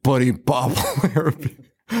 "My buddy Bob Larrabee,"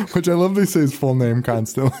 which I love they say his full name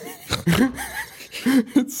constantly.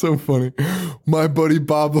 It's so funny. "My buddy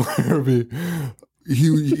Bob Larrabee.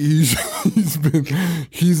 He's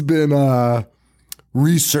been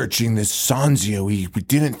researching this Sanzia. We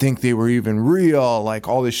didn't think they were even real, like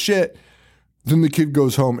all this shit." Then the kid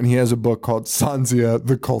goes home and he has a book called Sanzia,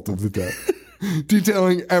 the Cult of the Dead,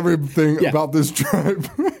 detailing everything about this tribe.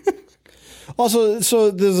 Also,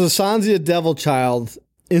 so there's a Sanzia devil child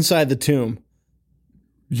inside the tomb.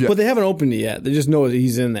 Yeah. But they haven't opened it yet. They just know that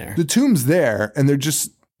he's in there. The tomb's there and they're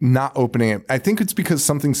just not opening it. I think it's because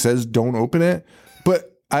something says don't open it,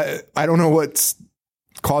 but I don't know what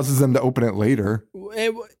causes them to open it later.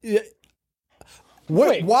 Why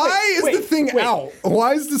is the thing out?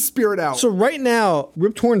 Why is the spirit out? So right now,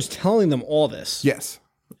 Rip Torn's telling them all this. Yes.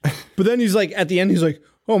 But then he's like, at the end, he's like,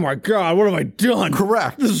 "Oh my God, what have I done?"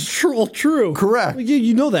 Correct. This is all true. Correct. Like,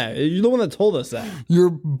 you know that. You're the one that told us that. Your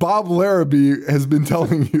Bob Larrabee has been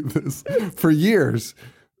telling you this for years.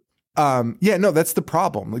 That's the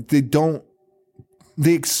problem. Like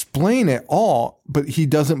they explain it all, but he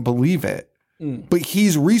doesn't believe it. But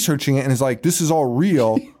he's researching it and is like, "This is all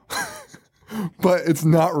real," but it's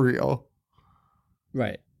not real.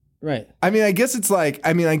 Right. I mean, I guess it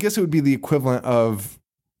would be the equivalent of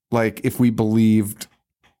like if we believed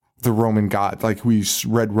the Roman god, like we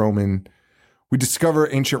discover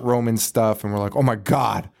ancient Roman stuff and we're like, "Oh my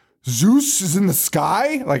God, Zeus is in the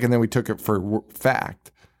sky?" Like, and then we took it for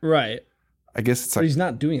fact. Right. I guess it's But like, he's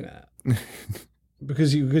not doing that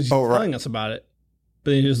because he's telling us about it,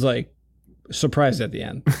 but he's just like surprised at the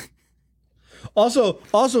end. Also,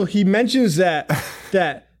 he mentions that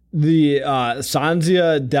the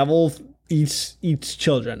Sanzia devil eats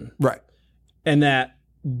children, right? And that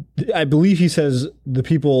I believe he says the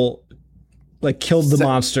people like killed the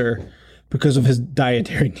monster because of his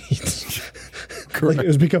dietary needs. Correct. Like it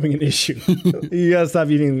was becoming an issue. You gotta stop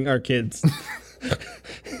eating our kids.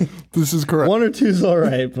 This is correct. 1 or 2 is all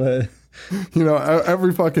right, but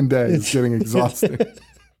every fucking day is getting exhausting.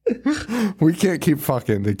 We can't keep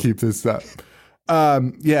fucking to keep this up.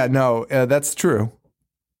 That's true.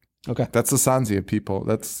 Okay. That's the Sanzia people.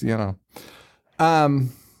 That's,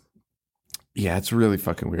 it's really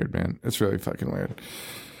fucking weird, man. It's really fucking weird.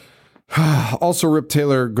 Also, Rip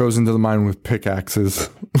Taylor goes into the mine with pickaxes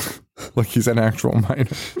like he's an actual miner.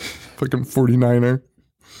 Fucking 49er.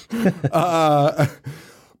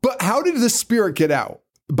 But how did the spirit get out?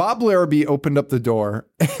 Bob Larrabee opened up the door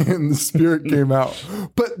and the spirit came out.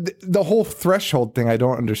 But the whole threshold thing, I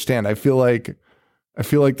don't understand. I feel like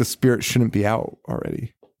the spirit shouldn't be out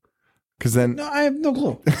already. Because then No, I have no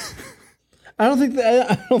clue. I don't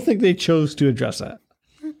think they chose to address that.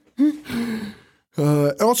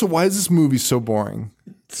 and also, why is this movie so boring?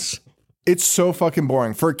 It's so fucking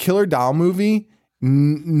boring. For a killer doll movie,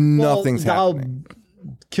 nothing's happening.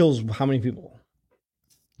 Doll kills how many people?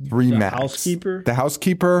 3 max. Housekeeper? The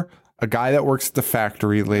housekeeper, a guy that works at the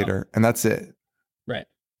factory later, and that's it. Right.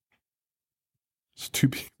 It's 2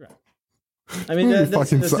 people. Right. I mean, that's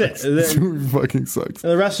sucks. it. This movie fucking sucks.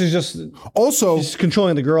 And the rest is just Also, just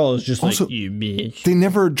controlling the girl is just Also, like, you bitch. they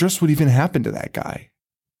never addressed what even happened to that guy.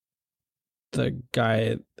 The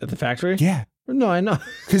guy at the factory? Yeah. No, I know.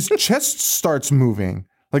 His chest starts moving.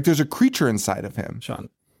 Like there's a creature inside of him. Sean.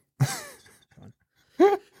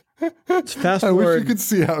 Let's fast I wish forward. you could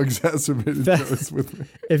see how exacerbated Joe is with me.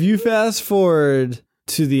 If you fast forward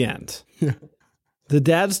to the end, the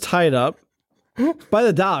dad's tied up by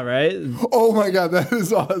the doll, right? Oh my God, that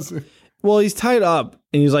is awesome. Well, he's tied up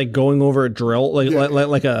and he's like going over a drill,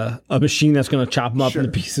 like a machine that's going to chop him up into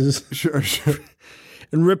pieces. Sure.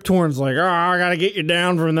 And Rip Torn's like, oh, I got to get you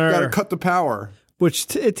down from there. Gotta cut the power.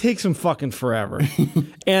 Which it takes him fucking forever.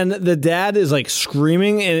 And the dad is like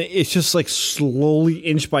screaming, and it's just like slowly,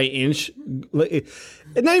 inch by inch. Like,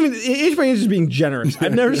 not even inch by inch is being generous.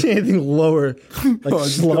 I've never seen anything lower, like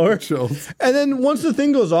slower. And then once the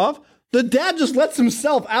thing goes off, the dad just lets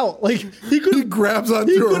himself out. Like he grabs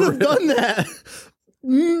onto He a could have wrist. done that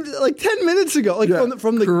like 10 minutes ago. Like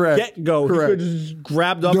from the get-go. He could have just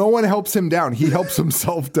grabbed up. No one helps him down. He helps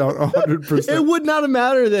himself down 100%. It would not have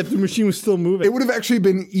mattered if the machine was still moving. It would have actually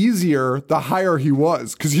been easier the higher he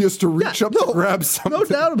was, because he has to reach up to grab something. No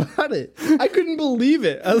doubt about it. I couldn't believe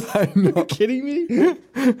it. I was like, are you kidding me?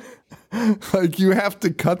 Like, you have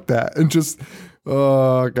to cut that and just,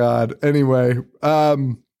 oh God. Anyway,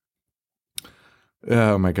 oh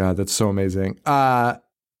my God, that's so amazing.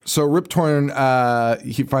 So Rip Torn,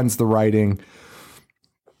 he finds the writing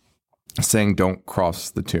saying don't cross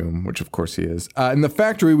the tomb, which of course he is. In the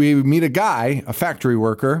factory, we meet a factory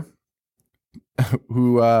worker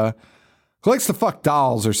who likes to fuck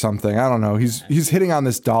dolls or something. I don't know. He's hitting on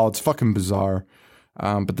this doll. It's fucking bizarre.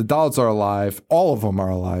 But the dolls are alive. All of them are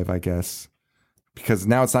alive, I guess. Because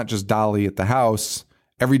now it's not just Dolly at the house.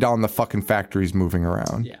 Every doll in the fucking factory is moving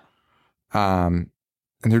around. Yeah. And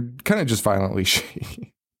they're kind of just violently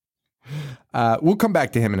shaky. We'll come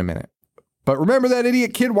back to him in a minute. But remember that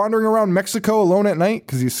idiot kid wandering around Mexico alone at night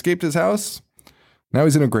because he escaped his house? Now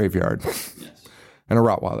he's in a graveyard. Yes. And a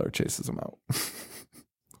Rottweiler chases him out.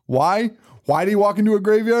 Why? Why did he walk into a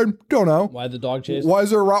graveyard? Don't know. Why the dog chase? Why is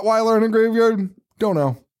there a Rottweiler in a graveyard? Don't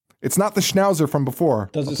know. It's not the Schnauzer from before.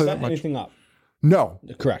 Does it set anything up? No.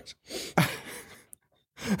 Correct.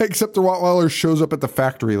 Except the Rottweiler shows up at the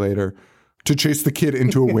factory later to chase the kid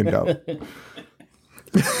into a window.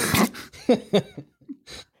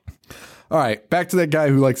 All right, back to that guy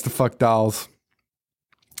who likes to fuck dolls.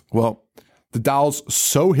 Well, the dolls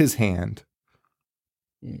sew his hand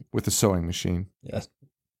with a sewing machine. Yes.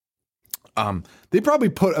 They probably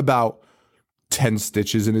put about 10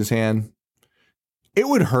 stitches in his hand. It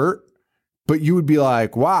would hurt, but you would be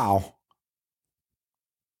like, wow,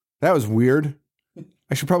 that was weird.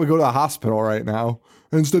 I should probably go to the hospital right now.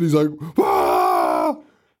 And instead he's like, ah!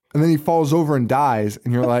 And then he falls over and dies.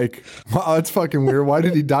 And you're like, wow, that's fucking weird. Why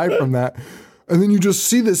did he die from that? And then you just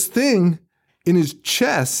see this thing in his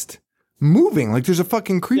chest moving like there's a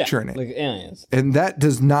fucking creature in it. Like aliens. And that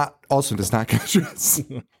does not get addressed.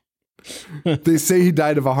 They say he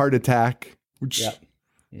died of a heart attack, which,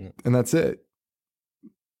 and that's it.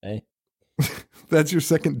 Hey. That's your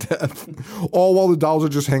second death. All while the dolls are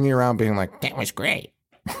just hanging around being like, that was great.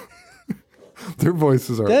 Their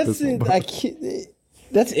voices are That's it.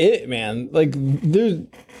 That's it, man. Like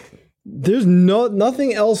there's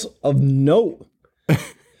nothing else of note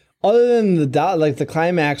other than the doll, like the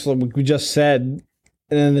climax, like we just said, and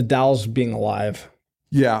then the dolls being alive.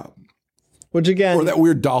 Yeah. Which again, or that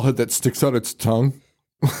weird doll head that sticks out its tongue.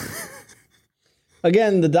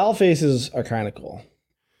 Again, the doll faces are kind of cool.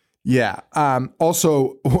 Yeah.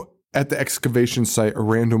 Also, at the excavation site, a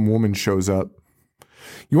random woman shows up.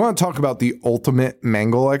 You want to talk about the ultimate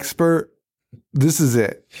mangle expert? This is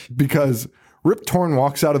it. Because Rip Torn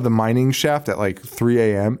walks out of the mining shaft at like 3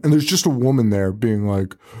 a.m. and there's just a woman there being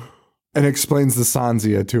like, and explains the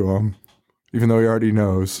Sanzia to him, even though he already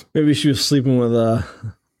knows. Maybe she was sleeping with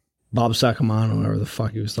Bob Sacamano, whatever the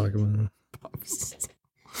fuck he was talking about.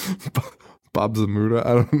 Bob Zamuda?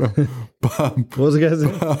 I don't know. Bob. What was the guy's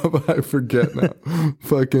name? Bob, I forget now.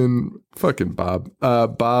 fucking Bob.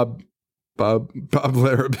 Bob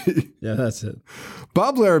Larrabee. Yeah, that's it.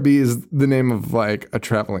 Bob Larrabee is the name of like a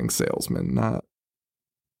traveling salesman, not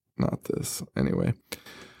this. Anyway.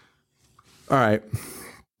 All right.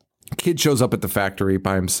 Kid shows up at the factory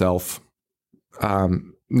by himself.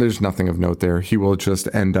 There's nothing of note there. He will just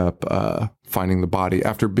end up finding the body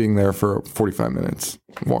after being there for 45 minutes,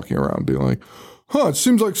 walking around being like, it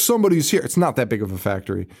seems like somebody's here. It's not that big of a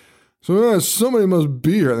factory. So somebody must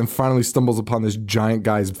be here. And then finally stumbles upon this giant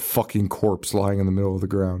guy's fucking corpse lying in the middle of the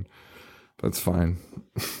ground. That's fine.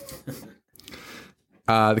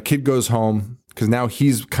 The kid goes home because now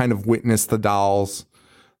he's kind of witnessed the dolls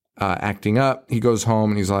acting up. He goes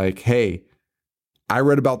home and he's like, hey, I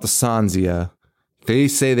read about the Sanzia. They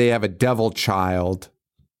say they have a devil child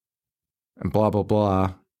and blah, blah,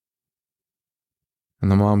 blah.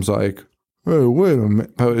 And the mom's like, hey, wait a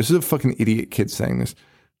minute. Oh, this is a fucking idiot kid saying this.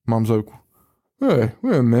 Mom's like, hey,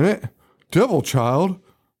 wait a minute. Devil child?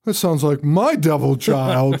 That sounds like my devil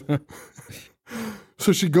child.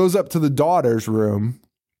 So she goes up to the daughter's room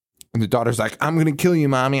and the daughter's like, I'm going to kill you,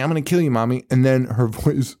 mommy. I'm going to kill you, mommy. And then her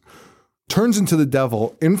voice turns into the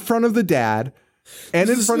devil in front of the dad. And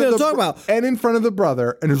in front of the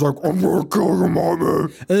brother, and he's like, I'm gonna kill your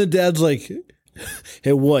mommy. And the dad's like,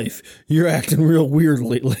 hey, wife, you're acting real weird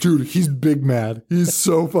lately. Dude, he's big mad. He's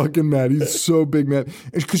so fucking mad. He's so big mad.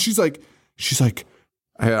 Because she's like,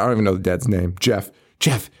 I don't even know the dad's name. Jeff,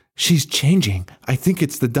 she's changing. I think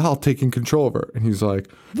it's the doll taking control of her. And he's like,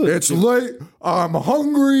 it's late. I'm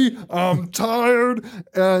hungry. I'm tired.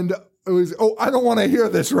 And it was, I don't want to hear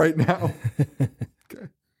this right now. Okay.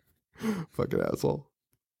 Fucking asshole.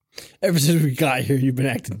 Ever since we got here, you've been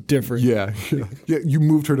acting different. Yeah. You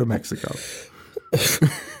moved her to Mexico.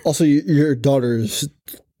 Also, your daughter is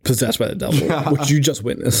possessed by the devil, which you just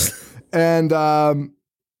witnessed. And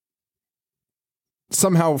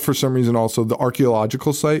somehow, for some reason, also, the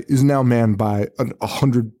archaeological site is now manned by a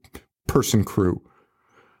 100-person crew.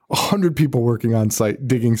 100 people working on site,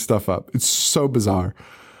 digging stuff up. It's so bizarre.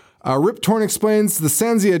 Rip Torn explains the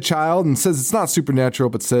Sanzia child and says it's not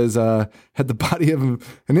supernatural, but says had the body of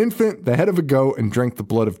an infant, the head of a goat, and drank the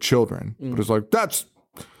blood of children. But it's like,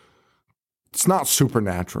 it's not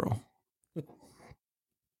supernatural.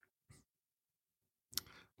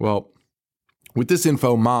 Well, with this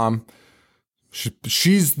info, Mom,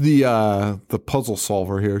 she's the puzzle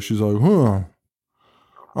solver here. She's like, I'm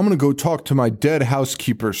going to go talk to my dead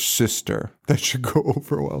housekeeper's sister. That should go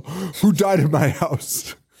over well. Who died in my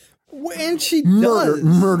house. And she does.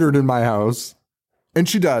 Murdered in my house. And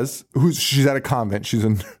she does. She's at a convent. She's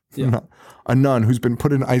a nun who's been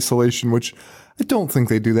put in isolation, which I don't think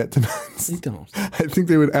they do that to nuns. They don't. I think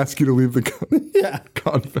they would ask you to leave the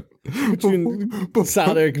convent.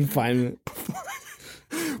 Solitary confinement.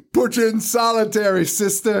 Put you in solitary,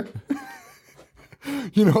 sister.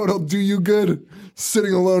 You know what'll do you good?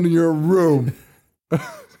 Sitting alone in your room.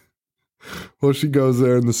 Well, she goes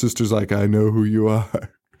there and the sister's like, I know who you are.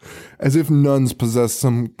 As if nuns possess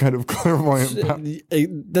some kind of clairvoyant power.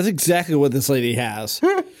 That's exactly what this lady has.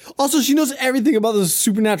 Also, she knows everything about this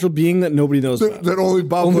supernatural being that nobody knows about. That only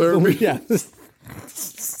Bob Larrabee. Yeah.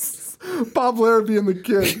 Bob Larrabee and the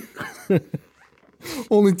kid.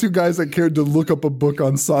 Only two guys that cared to look up a book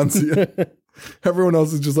on Sanzia. Everyone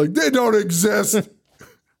else is just like, they don't exist.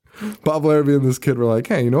 Bob Larrabee and this kid were like,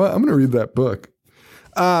 hey, you know what? I'm going to read that book.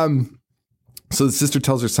 So the sister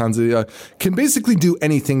tells her Sanzia can basically do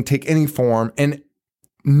anything, take any form, and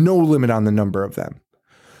no limit on the number of them.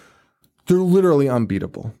 They're literally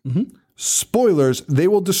unbeatable. Mm-hmm. Spoilers, they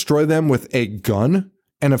will destroy them with a gun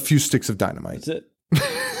and a few sticks of dynamite. That's it.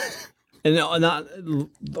 And not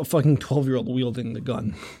a fucking 12-year-old wielding the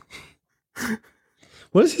gun.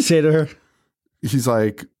 What does he say to her? He's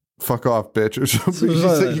like, fuck off, bitch, or something.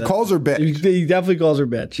 He calls her bitch. He definitely calls her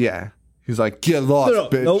bitch. Yeah. He's like, get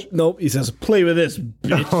lost, bitch. Nope. He says, play with this,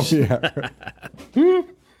 bitch. Oh, yeah.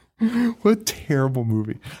 What a terrible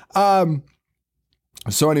movie.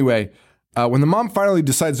 So anyway, when the mom finally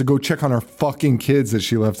decides to go check on her fucking kids that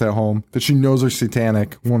she left at home, that she knows are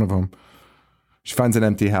satanic, one of them, she finds an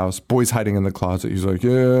empty house. Boy's hiding in the closet. He's like,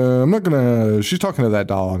 yeah, I'm not gonna... She's talking to that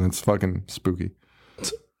doll, and it's fucking spooky.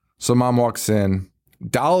 So mom walks in.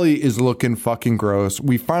 Dolly is looking fucking gross.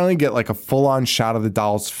 We finally get like a full-on shot of the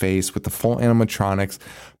doll's face with the full animatronics.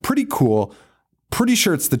 Pretty cool. Pretty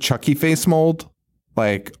sure it's the Chucky face mold.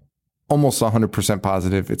 Like, almost 100%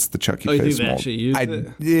 positive it's the Chucky face mold. Actually used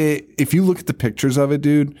it? If you look at the pictures of it,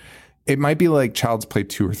 dude, it might be like Child's Play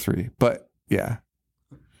 2 or 3. But, yeah.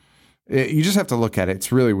 You just have to look at it.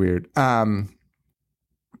 It's really weird. It's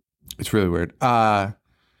really weird. Well...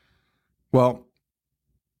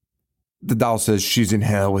 The doll says she's in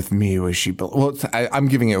hell with me where she belongs. Well, I'm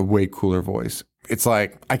giving it a way cooler voice. It's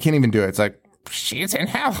like, I can't even do it. It's like, she's in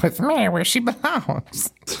hell with me where she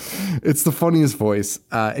belongs. It's the funniest voice.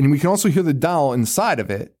 And we can also hear the doll inside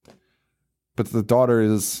of it but the daughter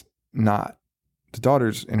is not. The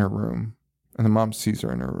daughter's in her room, and the mom sees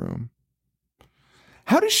her in her room.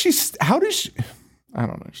 How does she? I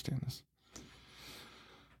don't understand this.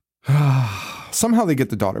 Somehow they get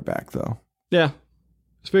the daughter back, though. Yeah.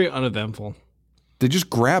 It's very uneventful. They just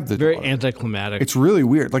grab the Very daughter. anticlimactic. It's really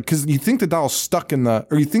weird. Like, because you think the doll's stuck in the,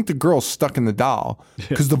 or you think the girl's stuck in the doll,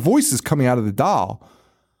 because the voice is coming out of the doll,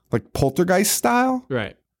 like poltergeist style.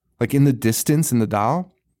 Right. Like in the distance in the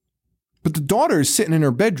doll. But the daughter is sitting in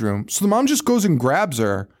her bedroom. So the mom just goes and grabs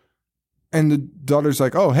her. And the daughter's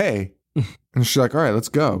like, oh, hey. And she's like, all right, let's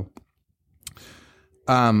go.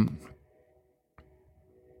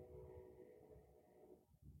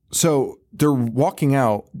 So they're walking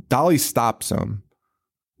out. Dolly stops them.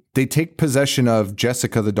 They take possession of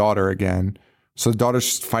Jessica, the daughter, again. So the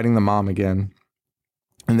daughter's fighting the mom again.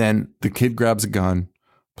 And then the kid grabs a gun,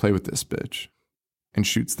 play with this bitch, and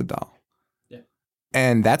shoots the doll. Yeah.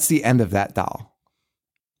 And that's the end of that doll.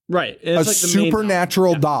 Right. A It's like the main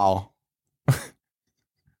supernatural doll.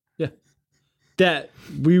 Yeah. That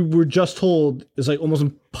we were just told is like almost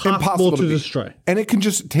impossible to destroy. And it can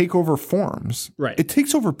just take over forms. Right. It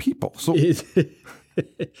takes over people. So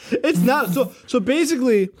It's not so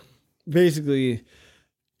basically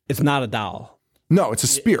it's not a doll. no, it's a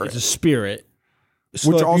spirit. It's a spirit. So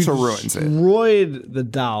Which if also you ruins it. Destroyed the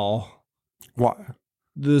doll, What?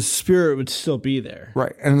 the spirit would still be there.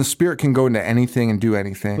 Right. And the spirit can go into anything and do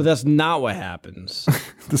anything. But that's not what happens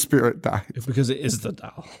The spirit dies. because it is the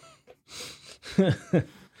doll.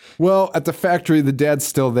 Well, at the factory, the dad's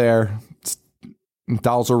still there.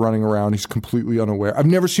 Dolls are running around. He's completely unaware. I've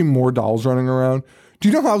never seen more dolls running around. Do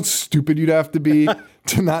you know how stupid you'd have to be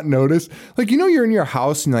to not notice? Like, you know, you're in your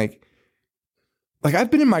house and like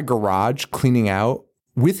I've been in my garage cleaning out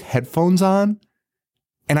with headphones on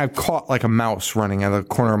and I've caught like a mouse running out of the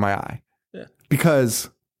corner of my eye. Yeah. Because,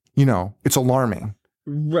 you know, it's alarming.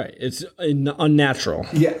 Right. It's unnatural.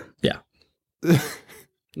 Yeah. Yeah.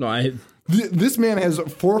 No, This man has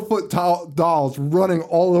 4-foot tall dolls running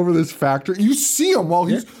all over this factory. You see him while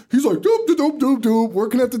he's like doop doop doop doop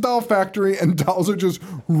working at the doll factory, and dolls are just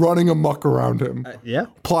running amok around him. yeah.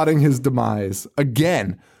 Plotting his demise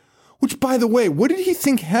again. Which, by the way, what did he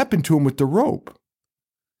think happened to him with the rope?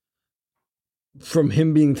 From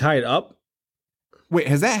him being tied up? Wait,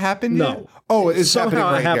 has that happened yet? No. Oh, it's Somehow happening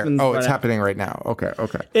it right happened here. Oh, right it's after. happening right now.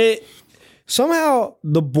 Okay. Somehow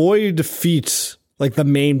the boy defeats like the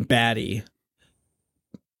main baddie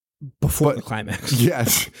before the climax.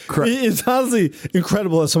 Yes, correct. It's honestly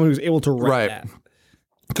incredible as someone who's able to write that.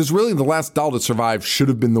 Because really, the last doll to survive should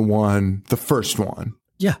have been the first one.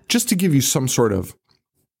 Yeah. Just to give you some sort of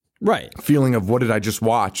Right. feeling of what did I just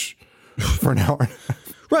watch for an hour?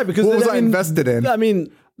 Right. Because What was I invested in? I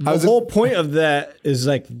mean, the whole point of that is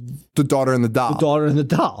like The daughter and the doll. daughter and the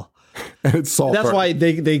doll. And it's solved. That's why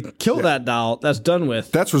they kill that doll. That's done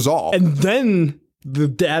with. That's resolved. And then the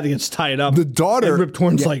dad gets tied up. The daughter- And Rip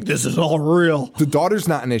Torn's like, this is all real. the daughter's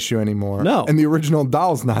not an issue anymore. No. And the original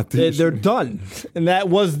doll's not the issue. They're done. And that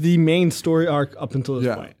was the main story arc up until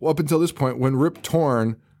this point. Well, up until this point, when Rip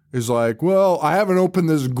Torn is like, well, I haven't opened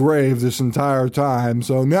this grave this entire time,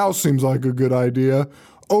 so now seems like a good idea.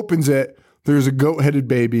 Opens it. There's a goat-headed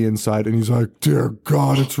baby inside, and he's like, dear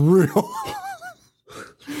God, it's real.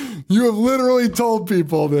 You have literally told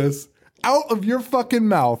people this. Out of your fucking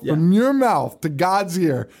mouth, from your mouth to God's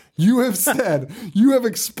ear, you have said, you have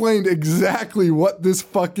explained exactly what this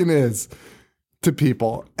fucking is to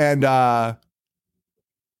people. And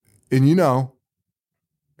you know,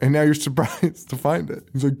 and now you're surprised to find it.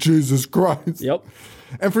 He's like, Jesus Christ. Yep.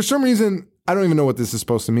 And for some reason, I don't even know what this is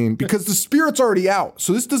supposed to mean because the spirit's already out.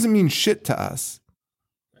 So this doesn't mean shit to us.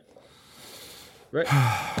 Right.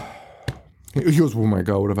 He goes, oh my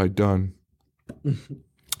God, what have I done?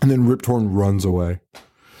 And then Rip Torn runs away.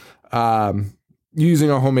 Using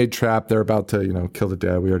a homemade trap, they're about to, kill the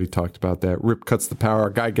dad. We already talked about that. Rip cuts the power.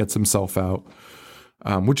 A guy gets himself out,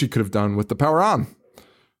 which he could have done with the power on.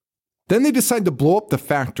 Then they decide to blow up the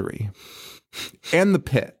factory and the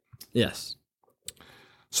pit. Yes.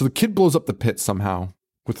 So the kid blows up the pit somehow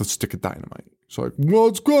with a stick of dynamite. It's like, well,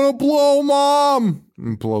 it's gonna blow, Mom!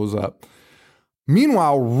 And blows up.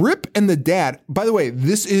 Meanwhile, Rip and the dad, by the way,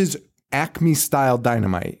 this is Acme-style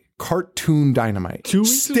dynamite. Cartoon dynamite. 2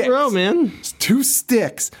 weeks in a row, man. It's 2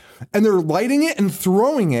 sticks. And they're lighting it and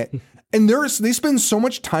throwing it. And they spend so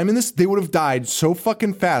much time in this, they would have died so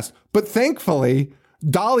fucking fast. But thankfully,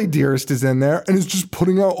 Dolly Dearest is in there and is just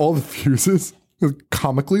putting out all the fuses.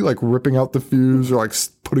 Comically, like ripping out the fuse or like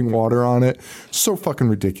putting water on it. So fucking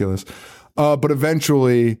ridiculous. But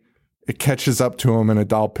eventually, it catches up to him and a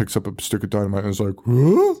doll picks up a stick of dynamite and is like,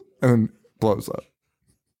 huh? And then blows up.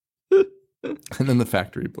 And then the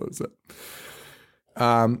factory blows up.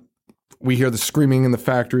 We hear the screaming in the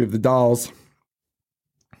factory of the dolls.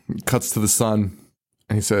 It cuts to the son,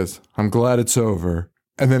 and he says, "I'm glad it's over."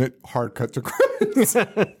 And then it hard cut to credits.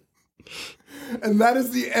 And that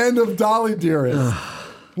is the end of Dolly Dearest.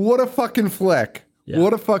 What a fucking flick. Yeah.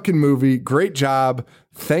 What a fucking movie. Great job.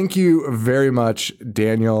 Thank you very much,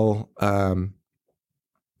 Daniel. Daniel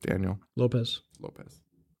Lopez.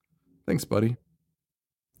 Thanks, buddy.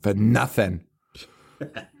 For nothing.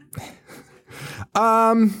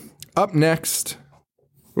 Up next.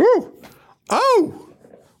 Woo! Oh!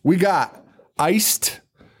 We got Iced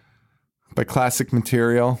by Classic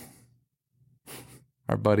Material.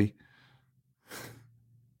 Our buddy.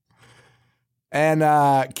 And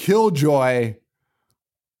Killjoy.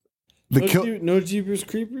 No Jeepers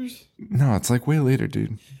Creepers? No, it's like way later,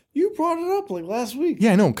 dude. You brought it up like last week.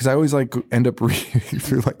 Yeah, I know, because I always like end up reading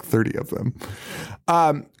through like 30 of them.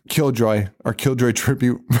 Killjoy, our Killjoy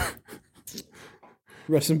tribute.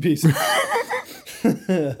 Rest in peace. I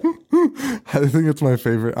think it's my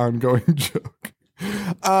favorite ongoing joke.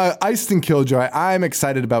 Iced and Killjoy. I'm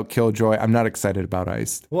excited about Killjoy. I'm not excited about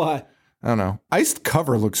Iced. Why? I don't know. Iced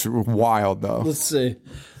cover looks wild, though. Let's see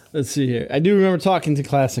here. I do remember talking to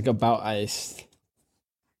Classic about Iced.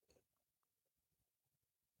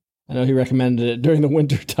 I know he recommended it during the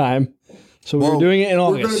winter time. So we were doing it in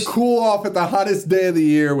August. We're going to cool off at the hottest day of the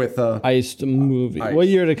year with a Iced movie. Iced. What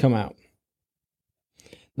year did it come out?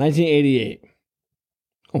 1988.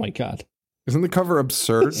 Oh my God. Isn't the cover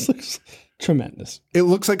absurd? This looks tremendous. It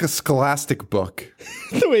looks like a Scholastic book.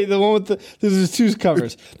 Wait, the one with there's two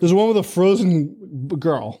covers. There's one with a frozen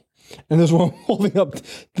girl, and there's one holding up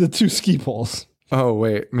the two ski poles. Oh,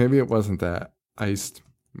 wait. Maybe it wasn't that. Iced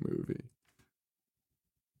movie.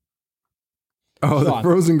 Oh, the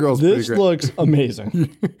Frozen Girl's This pretty great. looks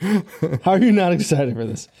amazing. How are you not excited for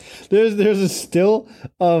this? There's a still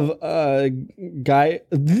of a guy.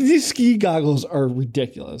 These ski goggles are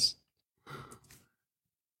ridiculous.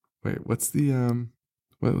 Wait, what's the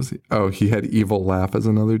what was he? Oh, he had Evil Laugh as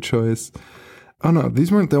another choice. Oh no,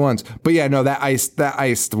 these weren't the ones. But yeah, no, that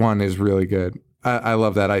iced one is really good. I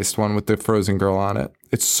love that iced one with the Frozen Girl on it.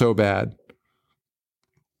 It's so bad.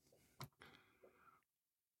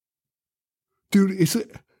 Dude,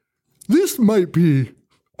 this might be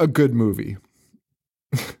a good movie.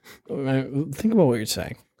 Think about what you're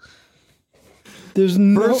saying. There's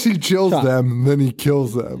no First he chills them, then he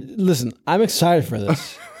kills them. Listen, I'm excited for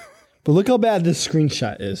this. But look how bad this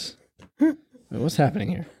screenshot is. Wait, what's happening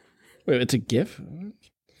here? Wait, it's a GIF?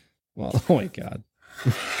 Well, oh my God.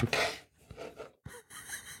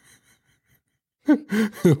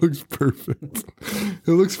 It looks perfect.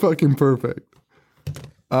 It looks fucking perfect.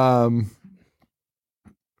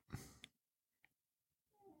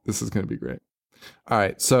 This is going to be great. All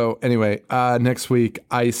right. So anyway, next week,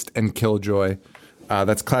 Iced and Killjoy.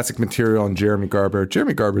 That's Classic Material and Jeremy Garber.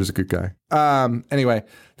 Jeremy Garber is a good guy. Anyway,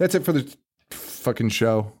 that's it for the fucking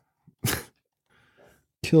show.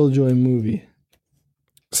 Killjoy movie.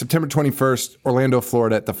 September 21st, Orlando,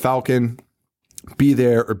 Florida at the Falcon. Be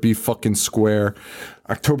there or be fucking square.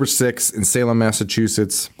 October 6th in Salem,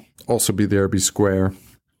 Massachusetts. Also be there, be square.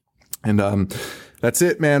 And that's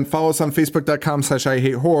it, man. Follow us on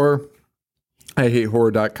Facebook.com/IHateHorror.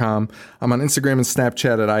 IHateHorror.com. I'm on Instagram and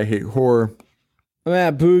Snapchat at IHateHorror. I'm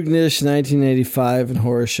at Boognish 1985 and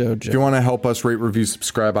Horror Show Joe. If you want to help us rate, review,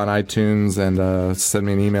 subscribe on iTunes, and send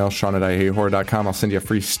me an email, Sean at IHateHorror.com. I'll send you a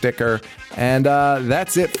free sticker. And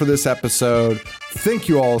that's it for this episode. Thank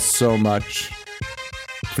you all so much.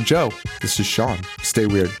 For Joe, this is Sean. Stay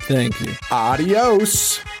weird. Thank you.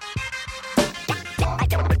 Adios.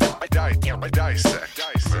 Dissect.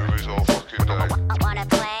 Movies all fucking day. Wanna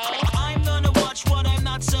play? I'm gonna watch what I'm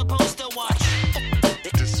not supposed to watch.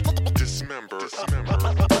 Dismember.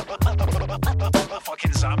 A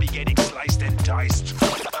fucking zombie getting sliced and diced.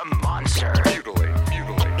 A monster. Mutilate.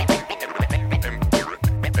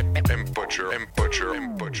 And butcher.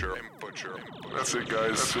 That's it,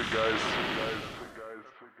 guys.